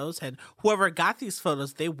photos, and whoever got these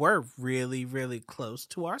photos, they were really, really close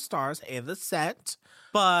to our stars and the set.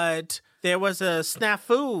 But there was a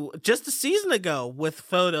snafu just a season ago with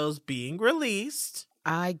photos being released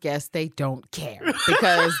I guess they don't care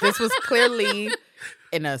because this was clearly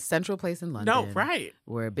in a central place in London. No, right.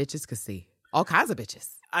 Where bitches could see. All kinds of bitches.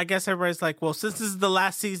 I guess everybody's like, well, since this is the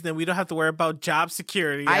last season, then we don't have to worry about job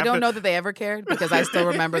security. I don't know that they ever cared because I still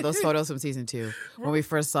remember those photos from season 2 when we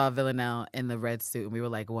first saw Villanelle in the red suit and we were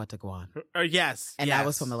like, what to go on? Yes. And that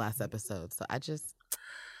was from the last episode. So I just...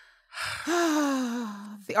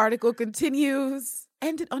 The article continues.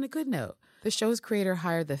 Ended on a good note. The show's creator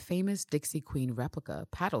hired the famous Dixie Queen replica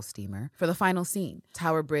paddle steamer for the final scene.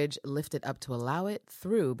 Tower Bridge lifted up to allow it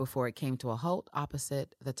through before it came to a halt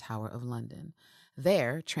opposite the Tower of London.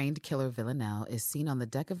 There, trained killer Villanelle is seen on the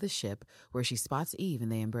deck of the ship where she spots Eve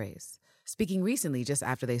and they embrace. Speaking recently, just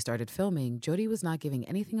after they started filming, Jodie was not giving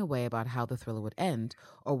anything away about how the thriller would end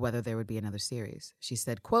or whether there would be another series. She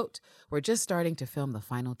said, quote, "We're just starting to film the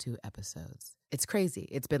final 2 episodes. It's crazy.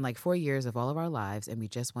 It's been like 4 years of all of our lives, and we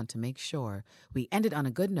just want to make sure we ended on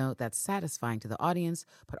a good note that's satisfying to the audience,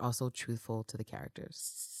 but also truthful to the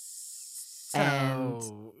characters." And,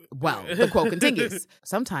 well, the quote continues.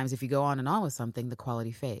 Sometimes if you go on and on with something, the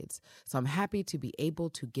quality fades. So I'm happy to be able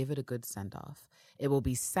to give it a good send-off. It will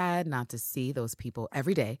be sad not to see those people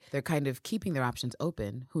every day. They're kind of keeping their options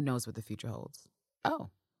open. Who knows what the future holds? Oh,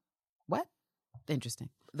 what? Interesting.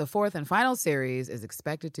 The 4th and final series is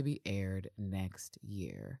expected to be aired next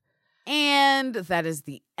year. And that is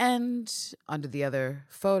the end. Under the other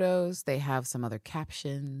photos, they have some other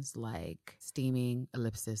captions like steaming,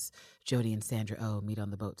 ellipsis, Jodie and Sandra Oh meet on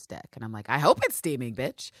the boat's deck. And I'm like, I hope it's steaming,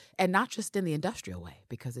 bitch. And not just in the industrial way,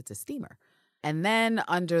 because it's a steamer. And then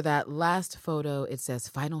under that last photo, it says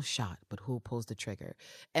final shot, but who pulls the trigger?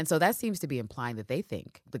 And so that seems to be implying that they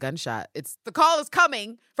think the gunshot, the call is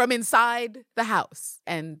coming from inside the house.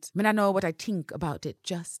 And I mean, I know what I think about it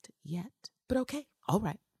just yet, but okay, all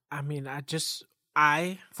right. I mean,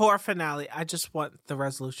 for a finale, I just want the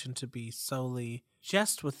resolution to be solely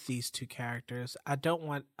just with these 2 characters. I don't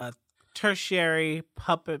want a tertiary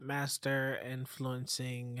puppet master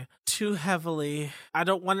influencing too heavily. I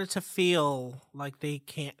don't want it to feel like they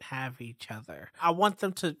can't have each other. I want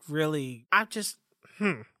them to really, I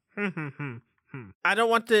don't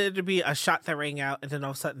want there to be a shot that rang out and then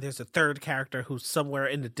all of a sudden there's a 3rd character who's somewhere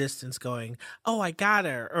in the distance going, oh, I got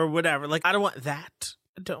her, or whatever. Like, I don't want that.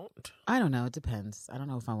 I don't know. It depends. I don't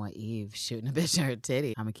know if I want Eve shooting a bitch in her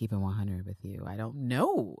titty. I'm going to keep it 100 with you. I don't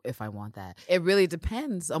know if I want that. It really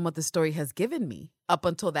depends on what the story has given me up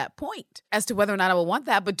until that point as to whether or not I will want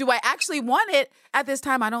that. But do I actually want it at this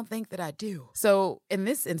time? I don't think that I do. So in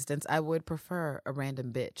this instance, I would prefer a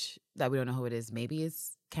random bitch that we don't know who it is. Maybe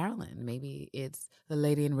it's Carolyn. Maybe it's the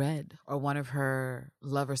lady in red or one of her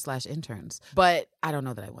lover/interns. But I don't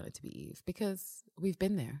know that I want it to be Eve because we've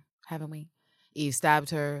been there, haven't we? Eve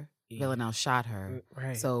stabbed her, Villanelle shot her.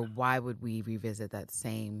 Right. So why would we revisit that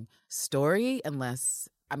same story unless,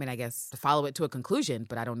 I mean, I guess to follow it to a conclusion,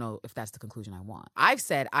 but I don't know if that's the conclusion I want. I've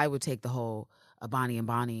said I would take the whole Bonnie and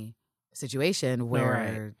Bonnie situation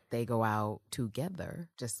where they go out together,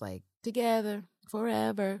 just like together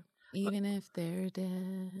forever. Even if they're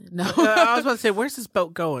dead. No. I was about to say, where's this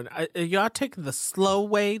boat going? Are y'all taking the slow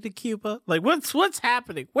way to Cuba? Like, what's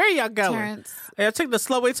happening? Where are y'all going? Terrence. Are y'all taking the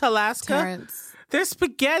slow way to Alaska? Terrence. There's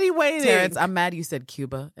spaghetti waiting. Terrence, I'm mad you said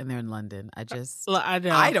Cuba and they're in London. I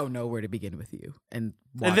know. I don't know where to begin with you. And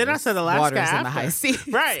then I said Alaska waters after. in the high seas.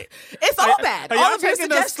 Right. It's all bad. Are all y'all of your taking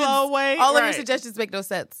the suggestions, slow way? all of your Right. suggestions make no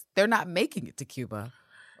sense. They're not making it to Cuba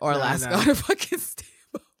or Alaska No. on a fucking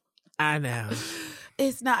steamboat. I know.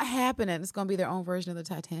 It's not happening. It's going to be their own version of the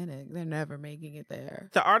Titanic. They're never making it there.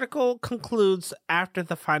 The article concludes after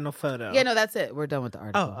the final photo. Yeah, no, that's it. We're done with the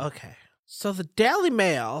article. Oh, okay. So the Daily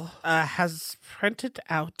Mail has printed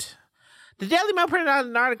out. The Daily Mail printed out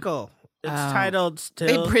an article. It's titled still.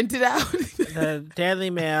 They printed out. The Daily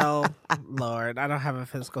Mail. Lord, I don't have a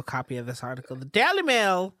physical copy of this article. The Daily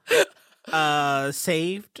Mail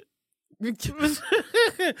saved.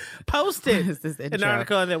 Posted an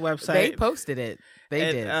article on their website. They posted it.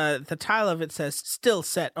 They did. The title of it says, "Still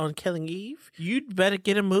set on killing Eve? You'd better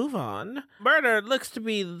get a move on." Murder looks to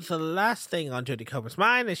be the last thing on Jodie Comer's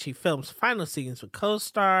mind as she films final scenes with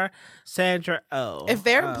co-star Sandra Oh. If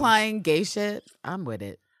they're implying gay shit, I'm with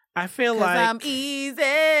it. I feel like I'm easy.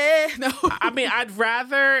 No, I mean, I'd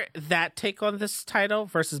rather that take on this title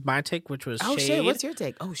versus my take, which was oh Shade. shit. What's your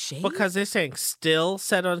take? Oh shade. Because they're saying still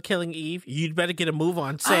set on killing Eve. You'd better get a move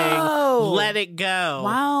on. Saying let it go.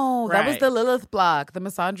 Wow, that was Right. the Lilith block, the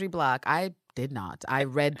misandry block. I did not. I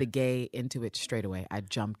read the gay into it straight away. I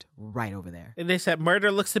jumped right over there. And they said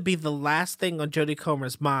murder looks to be the last thing on Jodie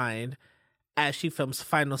Comer's mind as she films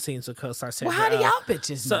final scenes with co-star Sandra. Well, how do Oh. y'all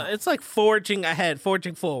bitches So know? it's like forging ahead,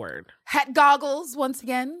 forging forward. Hat goggles once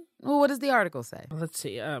again. Well, what does the article say? Let's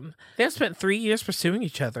see. They have spent 3 years pursuing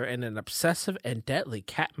each other in an obsessive and deadly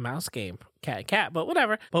cat and mouse game. Cat and cat, but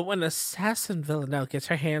whatever. But when assassin Villanelle gets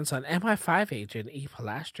her hands on MI5 agent Eve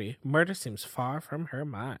Polastri, murder seems far from her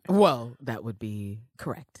mind. Well, that would be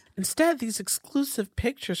correct. Instead, these exclusive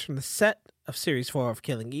pictures from the set of Series 4 of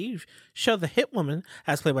Killing Eve show the hit woman,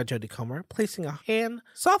 as played by Jodie Comer, placing a hand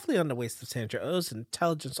softly on the waist of Sandra Oh's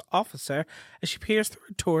intelligence officer as she peers through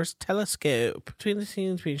a tourist telescope. Between the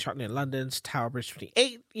scenes being shot near London's Tower Bridge,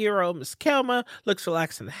 28-year-old Miss Kilmer looks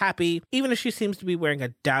relaxed and happy, even if she seems to be wearing a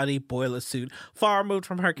dowdy boiler suit, far removed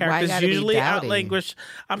from her character's usually outlanguished.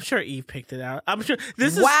 I'm sure Eve picked it out. I'm sure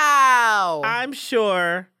this is... Wow! I'm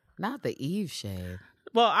sure... Not the Eve shade.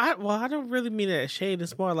 Well, I don't really mean it as shade.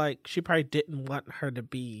 It's more like she probably didn't want her to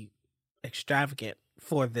be extravagant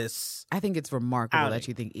for this. I think it's remarkable outing. that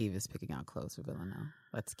you think Eve is picking out clothes for Villanelle.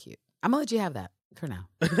 That's cute. I'm going to let you have that for now.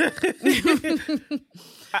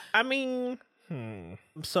 I mean...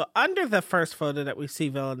 So under the first photo that we see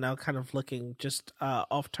Villanelle kind of looking just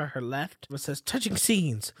off to her left, it says, touching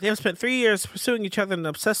scenes. They have spent 3 years pursuing each other in an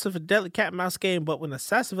obsessive and deadly cat and mouse game, but when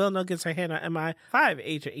assassin Villanelle gets her hand on MI5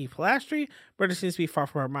 agent Eve Polastri, murder seems to be far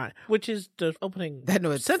from her mind, which is the opening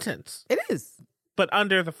sentence. It is. But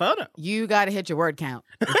under the photo. You got to hit your word count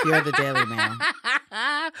if you're the Daily Mail.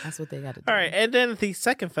 That's what they got to do. All right, and then the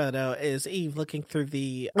second photo is Eve looking through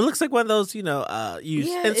it looks like one of those, you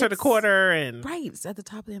insert a quarter and... Right, it's at the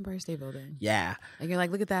top of the Empire State Building. Yeah. And you're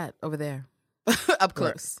like, look at that over there. Up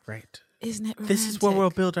close. Right. Isn't it romantic? This is where we'll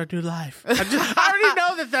build our new life. I already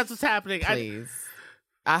know that's what's happening. Please.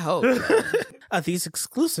 I hope. These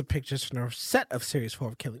exclusive pictures from the set of Series 4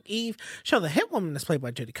 of Killing Eve show the hit woman, as played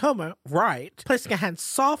by Jodie Comer, right, placing a hand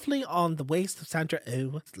softly on the waist of Sandra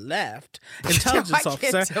Oh's left intelligence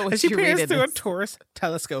officer as she peers through a tourist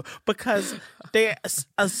telescope, because they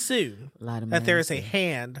assume that there is a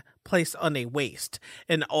hand placed on a waist,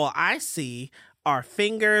 and all I see are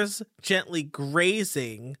fingers gently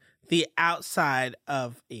grazing the outside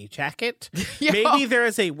of a jacket. Maybe there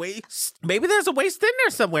is a waist. Maybe there's a waist in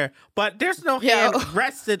there somewhere, but there's no hand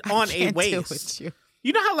rested on a waist.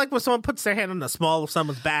 You know how, like, when someone puts their hand on the small of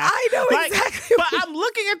someone's back? I know exactly. But I'm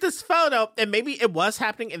looking at this photo, and maybe it was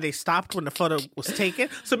happening, and they stopped when the photo was taken.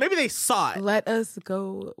 So maybe they saw it. Let us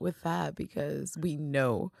go with that, because we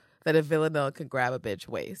know that if Villanelle can grab a bitch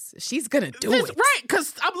waist, she's gonna do it. Right,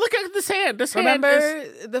 because I'm looking at this hand.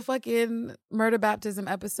 Remember the fucking murder baptism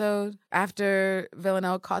episode after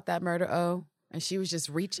Villanelle caught that murder O? And she was just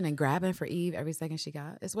reaching and grabbing for Eve every second she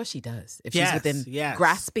got. It's what she does. If she's within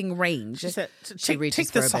grasping range, she said, she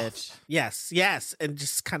reaches for a bitch. Yes. And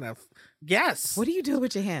just kind of, yes. What do you do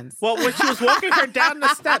with your hands? Well, when she was walking her down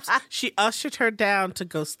the steps, she ushered her down to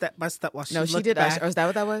go step by step while she looked she did back. usher. Or is that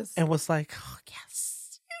what that was? And was like, oh,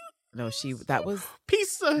 yes. No, that was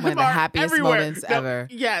peace of one of the happiest moments ever.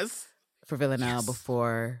 Yes. For Villanelle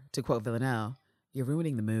before, to quote Villanelle, you're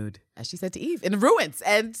ruining the mood, as she said to Eve, in ruins.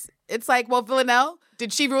 And it's like, well, Villanelle,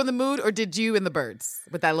 did she ruin the mood, or did you and the birds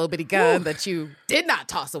with that little bitty gun that you did not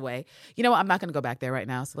toss away? You know what? I'm not going to go back there right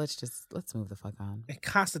now. So let's move the fuck on. And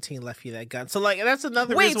Constantine left you that gun. So, like, that's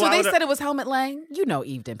another Wait, reason so why they said it was Helmut Lang? You know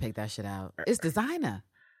Eve didn't pick that shit out. It's designer.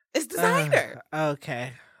 It's designer.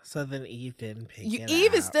 Okay. So then Eve didn't pick it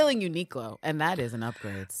Eve out. is still in Uniqlo, and that is an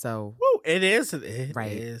upgrade. So it is. It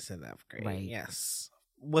right. is an upgrade. Right. Yes.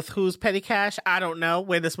 With whose petty cash? I don't know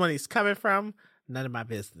where this money's coming from. None of my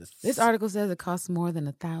business. This article says it costs more than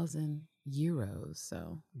 1,000 euros,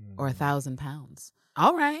 or 1,000 pounds.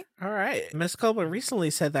 All right. Miss Coleman recently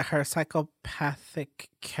said that her psychopathic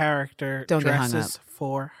character dresses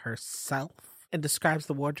for herself and describes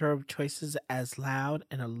the wardrobe choices as loud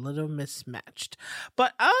and a little mismatched.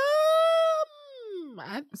 But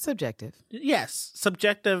subjective. Yes,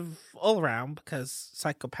 subjective all around, because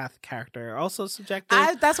psychopathic character also subjective.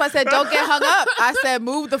 That's why I said don't get hung up. I said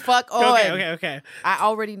move the fuck on. Okay. I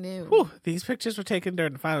already knew. Whew. These pictures were taken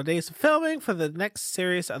during the final days of filming for the next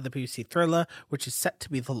series of the BBC thriller, which is set to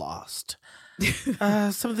be The Lost.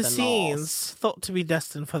 Some of the scenes thought to be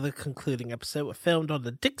destined for the concluding episode were filmed on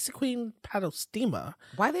the Dixie Queen paddle steamer.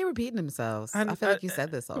 Why are they repeating themselves? I feel like you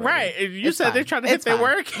said this already. Right. You said they're trying to hit their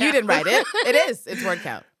word count. You didn't write it. It is. It's word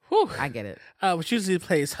count. Whew. I get it. Which usually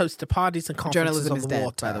plays host to parties and conferences Journalism on is the dead,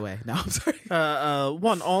 water. by the way. No, I'm sorry.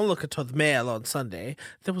 One onlooker told the Mail on Sunday,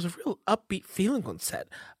 there was a real upbeat feeling on set,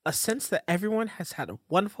 a sense that everyone has had a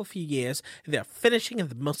wonderful few years and they're finishing in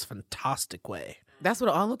the most fantastic way. That's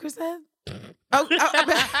what an onlooker said?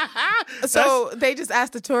 So they just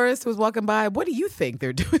asked the tourist who was walking by, what do you think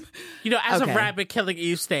they're doing? You know, as a rabbit killing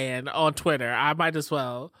Eve stan on Twitter, I might as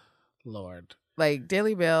well, Lord. Like,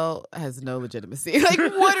 Daily Mail has no legitimacy. Like,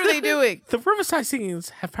 what are they doing? The Riverside scenes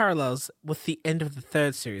have parallels with the end of the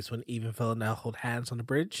third series when Eve and Villanelle hold hands on the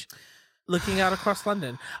bridge, looking out across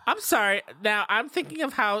London. I'm sorry. Now, I'm thinking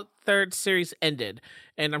of how third series ended,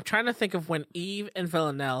 and I'm trying to think of when Eve and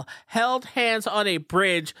Villanelle held hands on a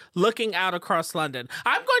bridge looking out across London.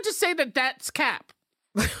 I'm going to say that that's cap.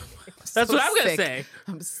 That's what I'm going to say.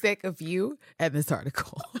 I'm sick of you and this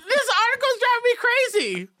article. This article's driving me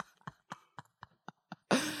crazy.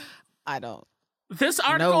 I don't. This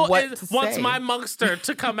article wants say. my monkster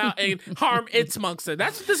to come out and harm its monkster.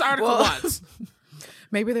 That's what this article wants.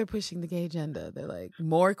 Maybe they're pushing the gay agenda. They're like,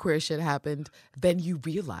 more queer shit happened than you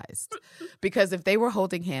realized. Because if they were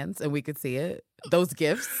holding hands and we could see it, those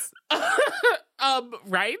gifts.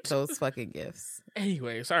 Right? Those fucking gifts.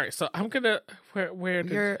 Anyway, sorry. So I'm gonna where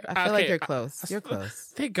did, I feel like you're close. You're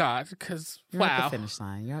close. Thank God, because You're at the finish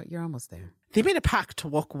line. You're almost there. They made a pact to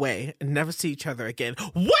walk away and never see each other again.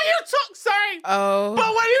 What are you talking? Sorry. Oh. But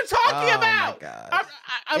what are you talking about? Oh my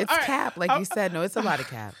God. It's cap, like you said. No, it's a lot of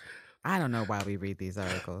cap. I don't know why we read these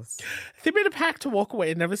articles. They made a pact to walk away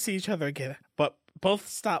and never see each other again, but both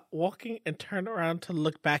stopped walking and turned around to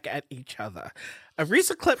look back at each other. A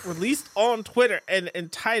recent clip released on Twitter and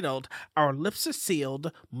entitled "Our Lips Are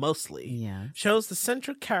Sealed," mostly, shows the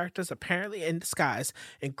central characters apparently in disguise,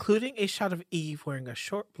 including a shot of Eve wearing a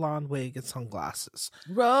short blonde wig and sunglasses.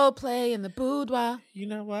 Role play in the boudoir. You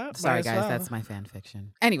know what? Sorry, guys, that's my fan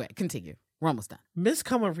fiction. Anyway, continue. We're almost done. Ms.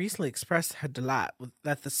 Comer recently expressed her delight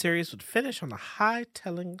that the series would finish on a high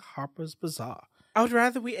telling Harper's Bazaar. I would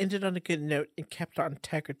rather we ended on a good note and kept our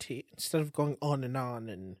integrity instead of going on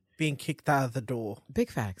and being kicked out of the door. Big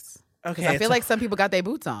facts. Okay, I feel like some people got their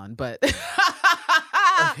boots on, but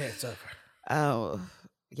okay, it's over. Oh,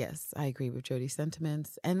 yes, I agree with Jody's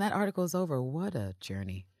sentiments. And that article is over. What a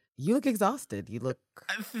journey. You look exhausted. You look...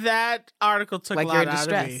 That article took like a lot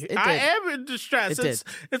out of me. It did. I am in distress.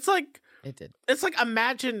 It's like... It did. It's like,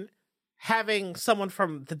 imagine having someone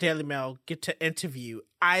from the Daily Mail get to interview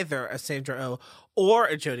either a Sandra Oh or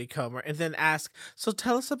a Jodie Comer and then ask, so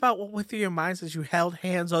tell us about what went through your minds as you held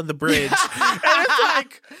hands on the bridge. And it's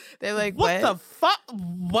like, they're like, what the fuck?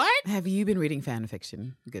 What? Have you been reading fan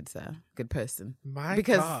fiction, good sir, good person? My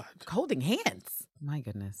because God. Holding hands. My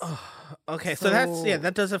goodness. Oh, okay, so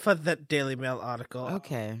that does it for the Daily Mail article.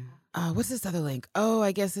 Okay. What's this other link? Oh,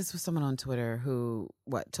 I guess this was someone on Twitter who,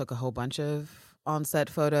 took a whole bunch of on-set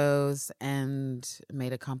photos and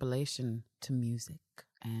made a compilation to music.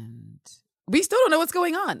 And we still don't know what's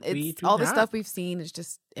going on. It's all the stuff we've seen is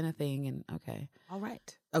just in a thing. And okay. All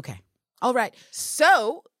right. Okay. All right.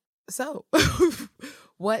 So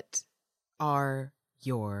what are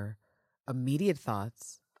your immediate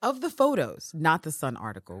thoughts of the photos, not the Sun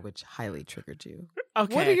article, which highly triggered you?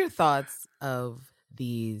 Okay. What are your thoughts of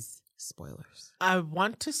these spoilers? I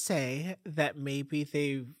want to say that maybe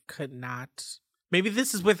they could not. Maybe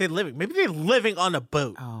this is where they're living. Maybe they're living on a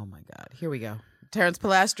boat. Oh my God. Here we go. Terrence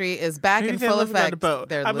Pilastri is back in full effect. On a boat.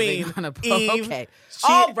 They're living on a boat. Eve, okay.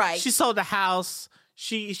 All right. She sold a house.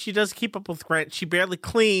 She does keep up with rent. She barely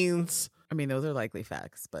cleans. I mean, those are likely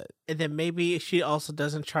facts, but. And then maybe she also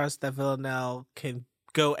doesn't trust that Villanelle can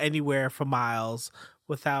go anywhere for miles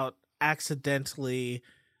without accidentally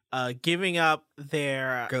giving up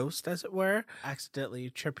their ghost, as it were, accidentally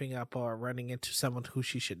tripping up or running into someone who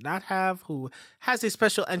she should not have, who has a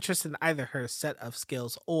special interest in either her set of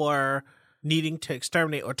skills or needing to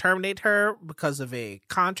exterminate or terminate her because of a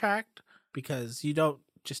contract, because you don't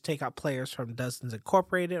just take out players from Dozens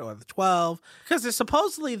Incorporated or the 12, because they're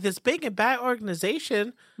supposedly this big and bad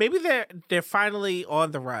organization. Maybe they're finally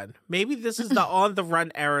on the run. Maybe this is the on the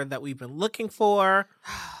run era that we've been looking for.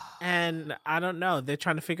 And I don't know. They're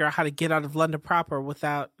trying to figure out how to get out of London proper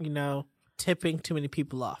without, tipping too many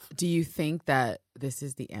people off. Do you think that this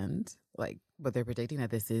is the end? Like, what they're predicting, that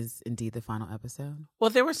this is indeed the final episode? Well,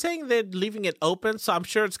 they were saying they're leaving it open, so I'm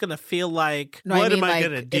sure it's going to feel like, what am I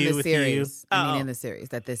going to do with you? I mean, in the series,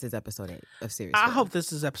 that this is episode 8 of series 4. I one. hope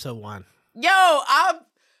this is episode 1.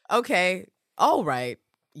 Okay. All right.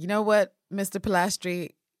 You know what, Mr. Pilastri?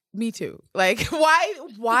 Me too. Like,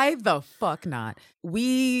 why the fuck not?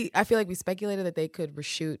 I feel like we speculated that they could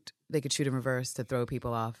shoot in reverse to throw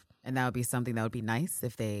people off. And that would be something that would be nice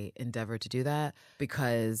if they endeavored to do that,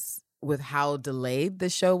 because with how delayed the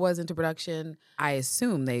show was into production, I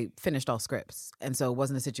assume they finished all scripts. And so it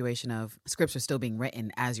wasn't a situation of scripts are still being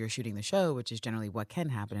written as you're shooting the show, which is generally what can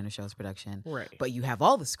happen in a show's production. Right. But you have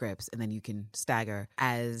all the scripts, and then you can stagger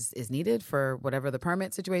as is needed for whatever the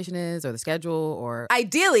permit situation is or the schedule, or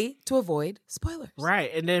ideally to avoid spoilers.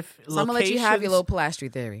 Right. And if so I'm going to let you have your little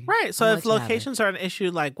Pilastri theory. Right. So if locations are an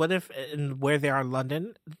issue, like what if where they are in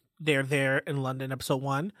London, they're there in London episode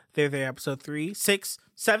 1, they're there episode 3, 6,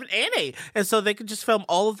 7, and 8. And so they could just film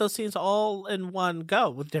all of those scenes all in one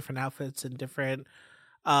go with different outfits and different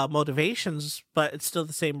motivations, but it's still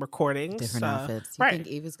the same recordings. Different outfits. You think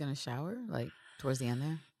Eva's going to shower like towards the end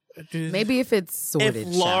there? Dude, Maybe if it's sorted if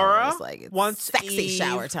Laura showers, like it's wants sexy Eve,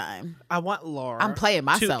 shower time. I want Laura. I'm playing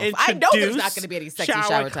myself. to I know there's introduce not going to be any sexy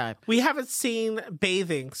shower time. We haven't seen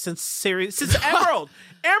bathing since Emerald.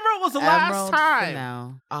 Emerald was the last time.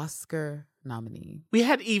 Now, Oscar nominee. We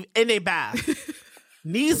had Eve in a bath,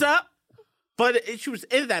 knees up, but she was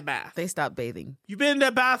in that bath. They stopped bathing. You've been in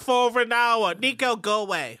that bath for over an hour. Nico, go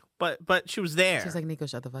away. But she was there. She was like, Nico,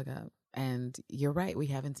 shut the fuck up. And you're right. We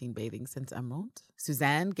haven't seen bathing since Emerald.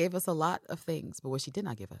 Suzanne gave us a lot of things, but what she did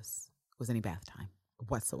not give us was any bath time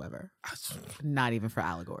whatsoever. Not even for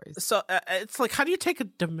allegories. So it's like, how do you take a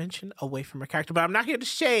dimension away from a character? But I'm not here to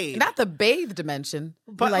shade. Not the bathe dimension.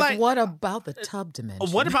 But like, what about the tub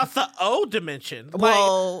dimension? What about the O dimension?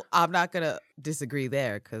 Well, I'm not going to disagree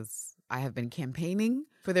there because I have been campaigning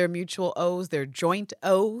for their mutual O's, their joint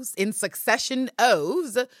O's, in succession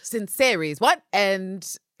O's since series 1.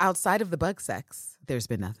 And outside of the bug sex, there's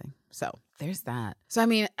been nothing. So there's that. So, I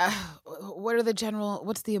mean,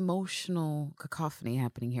 what's the emotional cacophony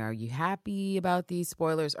happening here? Are you happy about these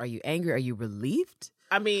spoilers? Are you angry? Are you relieved?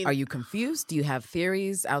 I mean, are you confused? Do you have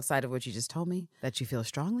theories outside of what you just told me that you feel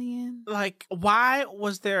strongly in? Like, why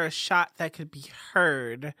was there a shot that could be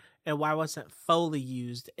heard and why wasn't Foley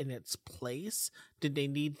used in its place? Did they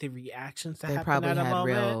need the reactions to happen at a moment? They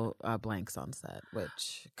probably had real blanks on set,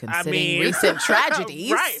 which, considering recent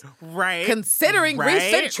tragedies. Right. Considering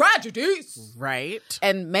recent tragedies. Right.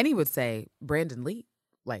 And many would say Brandon Lee,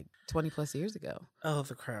 like 20 plus years ago. Oh,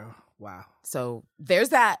 The Crow. Wow. So there's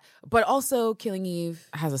that. But also, Killing Eve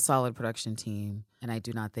has a solid production team, and I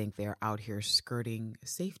do not think they're out here skirting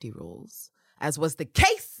safety rules, as was the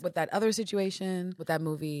case with that other situation, with that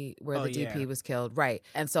movie where the DP was killed. Right.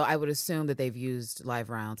 And so I would assume that they've used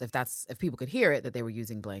live rounds, if people could hear it, that they were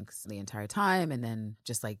using blanks the entire time and then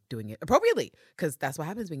just like doing it appropriately. Because that's what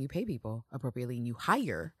happens when you pay people appropriately and you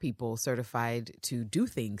hire people certified to do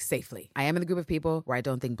things safely. I am in the group of people where I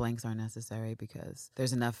don't think blanks are necessary because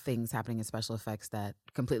there's enough things happening in special effects that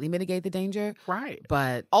completely mitigate the danger. Right.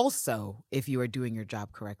 But also, if you are doing your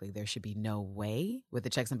job correctly, there should be no way with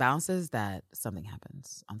the checks and balances that something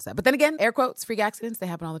happens on set. But then again, air quotes, freak accidents, they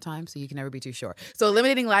happen all the time, so you can never be too sure. So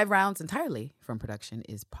eliminating live rounds entirely from production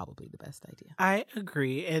is probably the best idea. I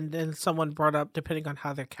agree. And then someone brought up, depending on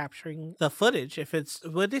how they're capturing the footage, if it's,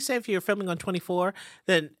 what they say, if you're filming on 24,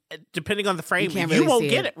 then depending on the frame, you won't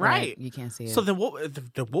get it. Right. You can't see it. So then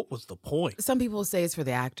what was the point? Some people say it's for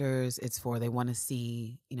the actors. It's for, they want to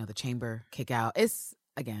see, the chamber kick out. It's,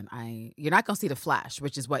 again, you're not going to see the flash,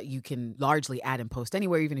 which is what you can largely add and post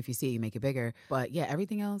anywhere. Even if you see it, you make it bigger. But yeah,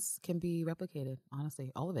 everything else can be replicated,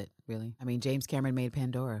 honestly. All of it, really. I mean, James Cameron made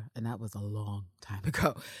Pandora, and that was a long time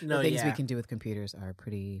ago. The things we can do with computers are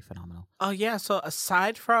pretty phenomenal. Oh, yeah. So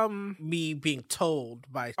aside from me being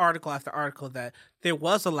told by article after article that there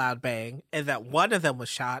was a loud bang and that one of them was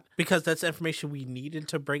shot because that's information we needed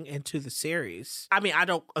to bring into the series. I mean, I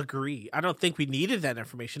don't agree. I don't think we needed that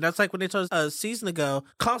information. That's like when they told us a season ago,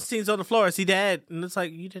 Constantine's on the floor. Is he dead? And it's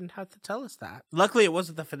like, you didn't have to tell us that. Luckily, it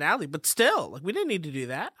wasn't the finale, but still, like, we didn't need to do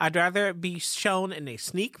that. I'd rather it be shown in a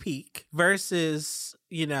sneak peek versus,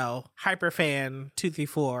 Hyperfan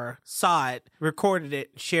 234 saw it, recorded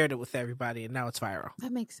it, shared it with everybody, and now it's viral.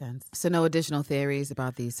 That makes sense. So no additional theories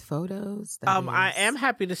about these photos? I am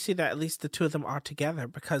happy to see that at least the two of them are together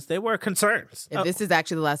because they were concerns. If this is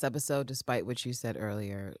actually the last episode, despite what you said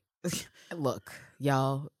earlier, look,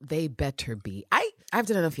 y'all, they better be. I've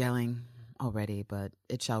done enough yelling already, but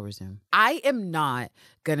it shall resume. I am not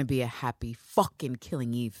gonna be a happy fucking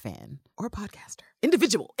Killing Eve fan or podcaster,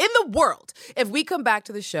 individual in the world, if we come back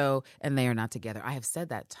to the show and they are not together. I have said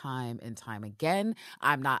that time and time again.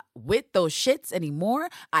 I'm not with those shits anymore.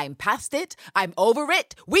 I'm past it. I'm over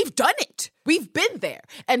it. We've done it. We've been there.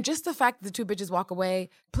 And just the fact that the two bitches walk away,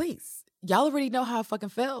 please. Y'all already know how I fucking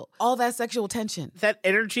feel. All that sexual tension. That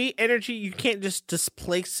energy, you can't just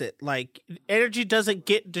displace it. Like, energy doesn't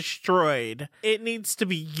get destroyed. It needs to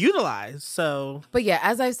be utilized, so... But yeah,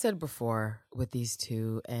 as I said before with these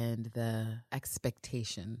two and the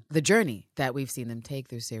expectation, the journey that we've seen them take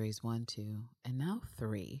through series 1, 2, and now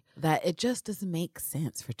 3, that it just doesn't make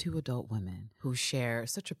sense for two adult women who share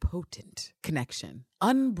such a potent connection,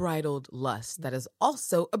 unbridled lust that is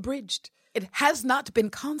also abridged It has not been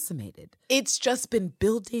consummated. It's just been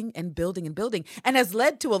building and building and building and has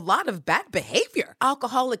led to a lot of bad behavior.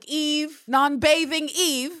 Alcoholic Eve, non-bathing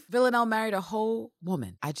Eve. Villanelle married a whole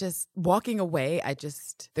woman. Walking away,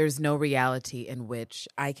 there's no reality in which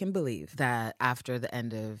I can believe that after the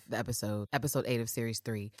end of the episode 8 of series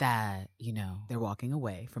 3, that, they're walking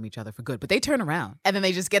away from each other for good. But they turn around and then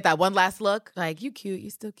they just get that one last look. Like, you cute, you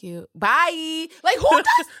still cute. Bye. Like, who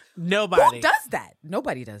does Nobody. Who does that?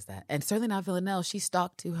 Nobody does that. And certainly not Villanelle. She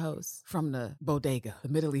stalked 2 hosts from the bodega, the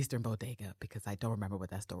Middle Eastern bodega, because I don't remember what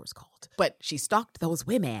that store was called. But she stalked those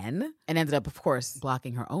women and ended up, of course,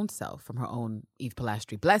 blocking her own self from her own Eve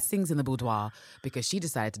Polastri blessings in the boudoir because she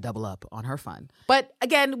decided to double up on her fun. But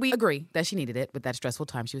again, we agree that she needed it with that stressful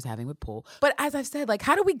time she was having with Poole. But as I've said, like,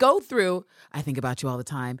 how do we go through, I think about you all the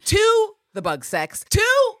time, to the bug sex,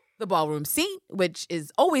 to the ballroom scene, which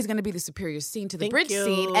is always going to be the superior scene to the bridge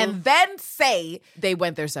scene, and then say they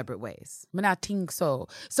went their separate ways. I think so.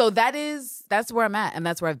 So that's where I'm at, and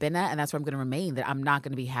that's where I've been at, and that's where I'm going to remain, that I'm not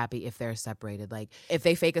going to be happy if they're separated. Like, if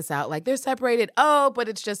they fake us out, like, they're separated, but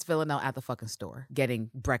it's just Villanelle at the fucking store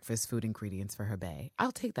getting breakfast food ingredients for her bae.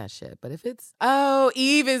 I'll take that shit. But if it's,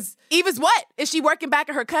 Eve is what? Is she working back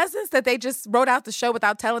at her cousins that they just wrote out the show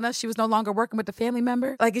without telling us she was no longer working with the family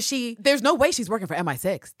member? Like, there's no way she's working for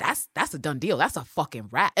MI6. That's a done deal. That's a fucking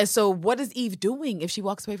wrap. And so what is Eve doing if she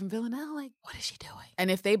walks away from Villanelle? Like, what is she doing?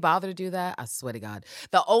 And if they bother to do that, I swear to God,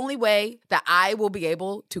 the only way that I will be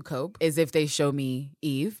able to cope is if they show me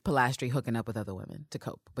Eve Polastri hooking up with other women to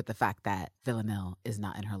cope with the fact that Villanelle is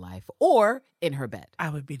not in her life or in her bed. I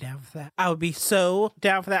would be down for that. I would be so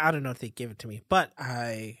down for that. I don't know if they'd give it to me, but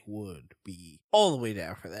I would be all the way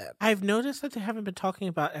down for that. I've noticed that they haven't been talking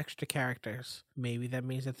about extra characters. Maybe that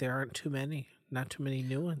means that there aren't too many. Not too many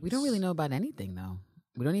new ones. We don't really know about anything, though.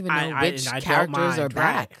 We don't even know which characters are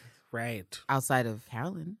back. Right. Outside of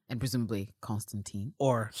Carolyn and presumably Constantine.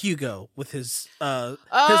 Or Hugo with his lawsuit.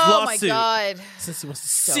 Oh my God. Since he wants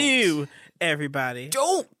to sue everybody.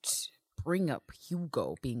 Don't bring up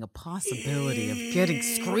Hugo being a possibility of getting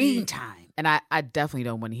screen time. And I definitely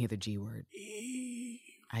don't want to hear the G word.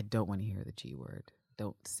 I don't want to hear the G word.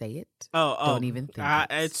 Don't say it. Don't even think it.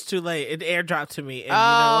 It's too late. It airdropped to me. And you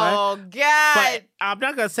know what? God. But I'm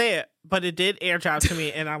not going to say it, but it did airdrop to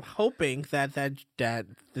me. And I'm hoping that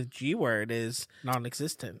the G word is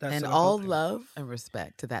non-existent. That's and all love and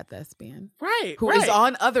respect to that thespian. Right. Who is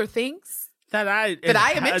on other things that I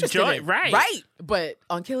am interested in. Right. Right. But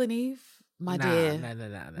on Killing Eve, my dear,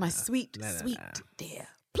 my sweet dear,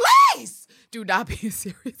 please do not be a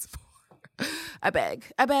serious boy. I beg.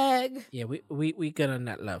 Yeah, we good on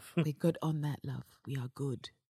that love. We good on that love. We are good.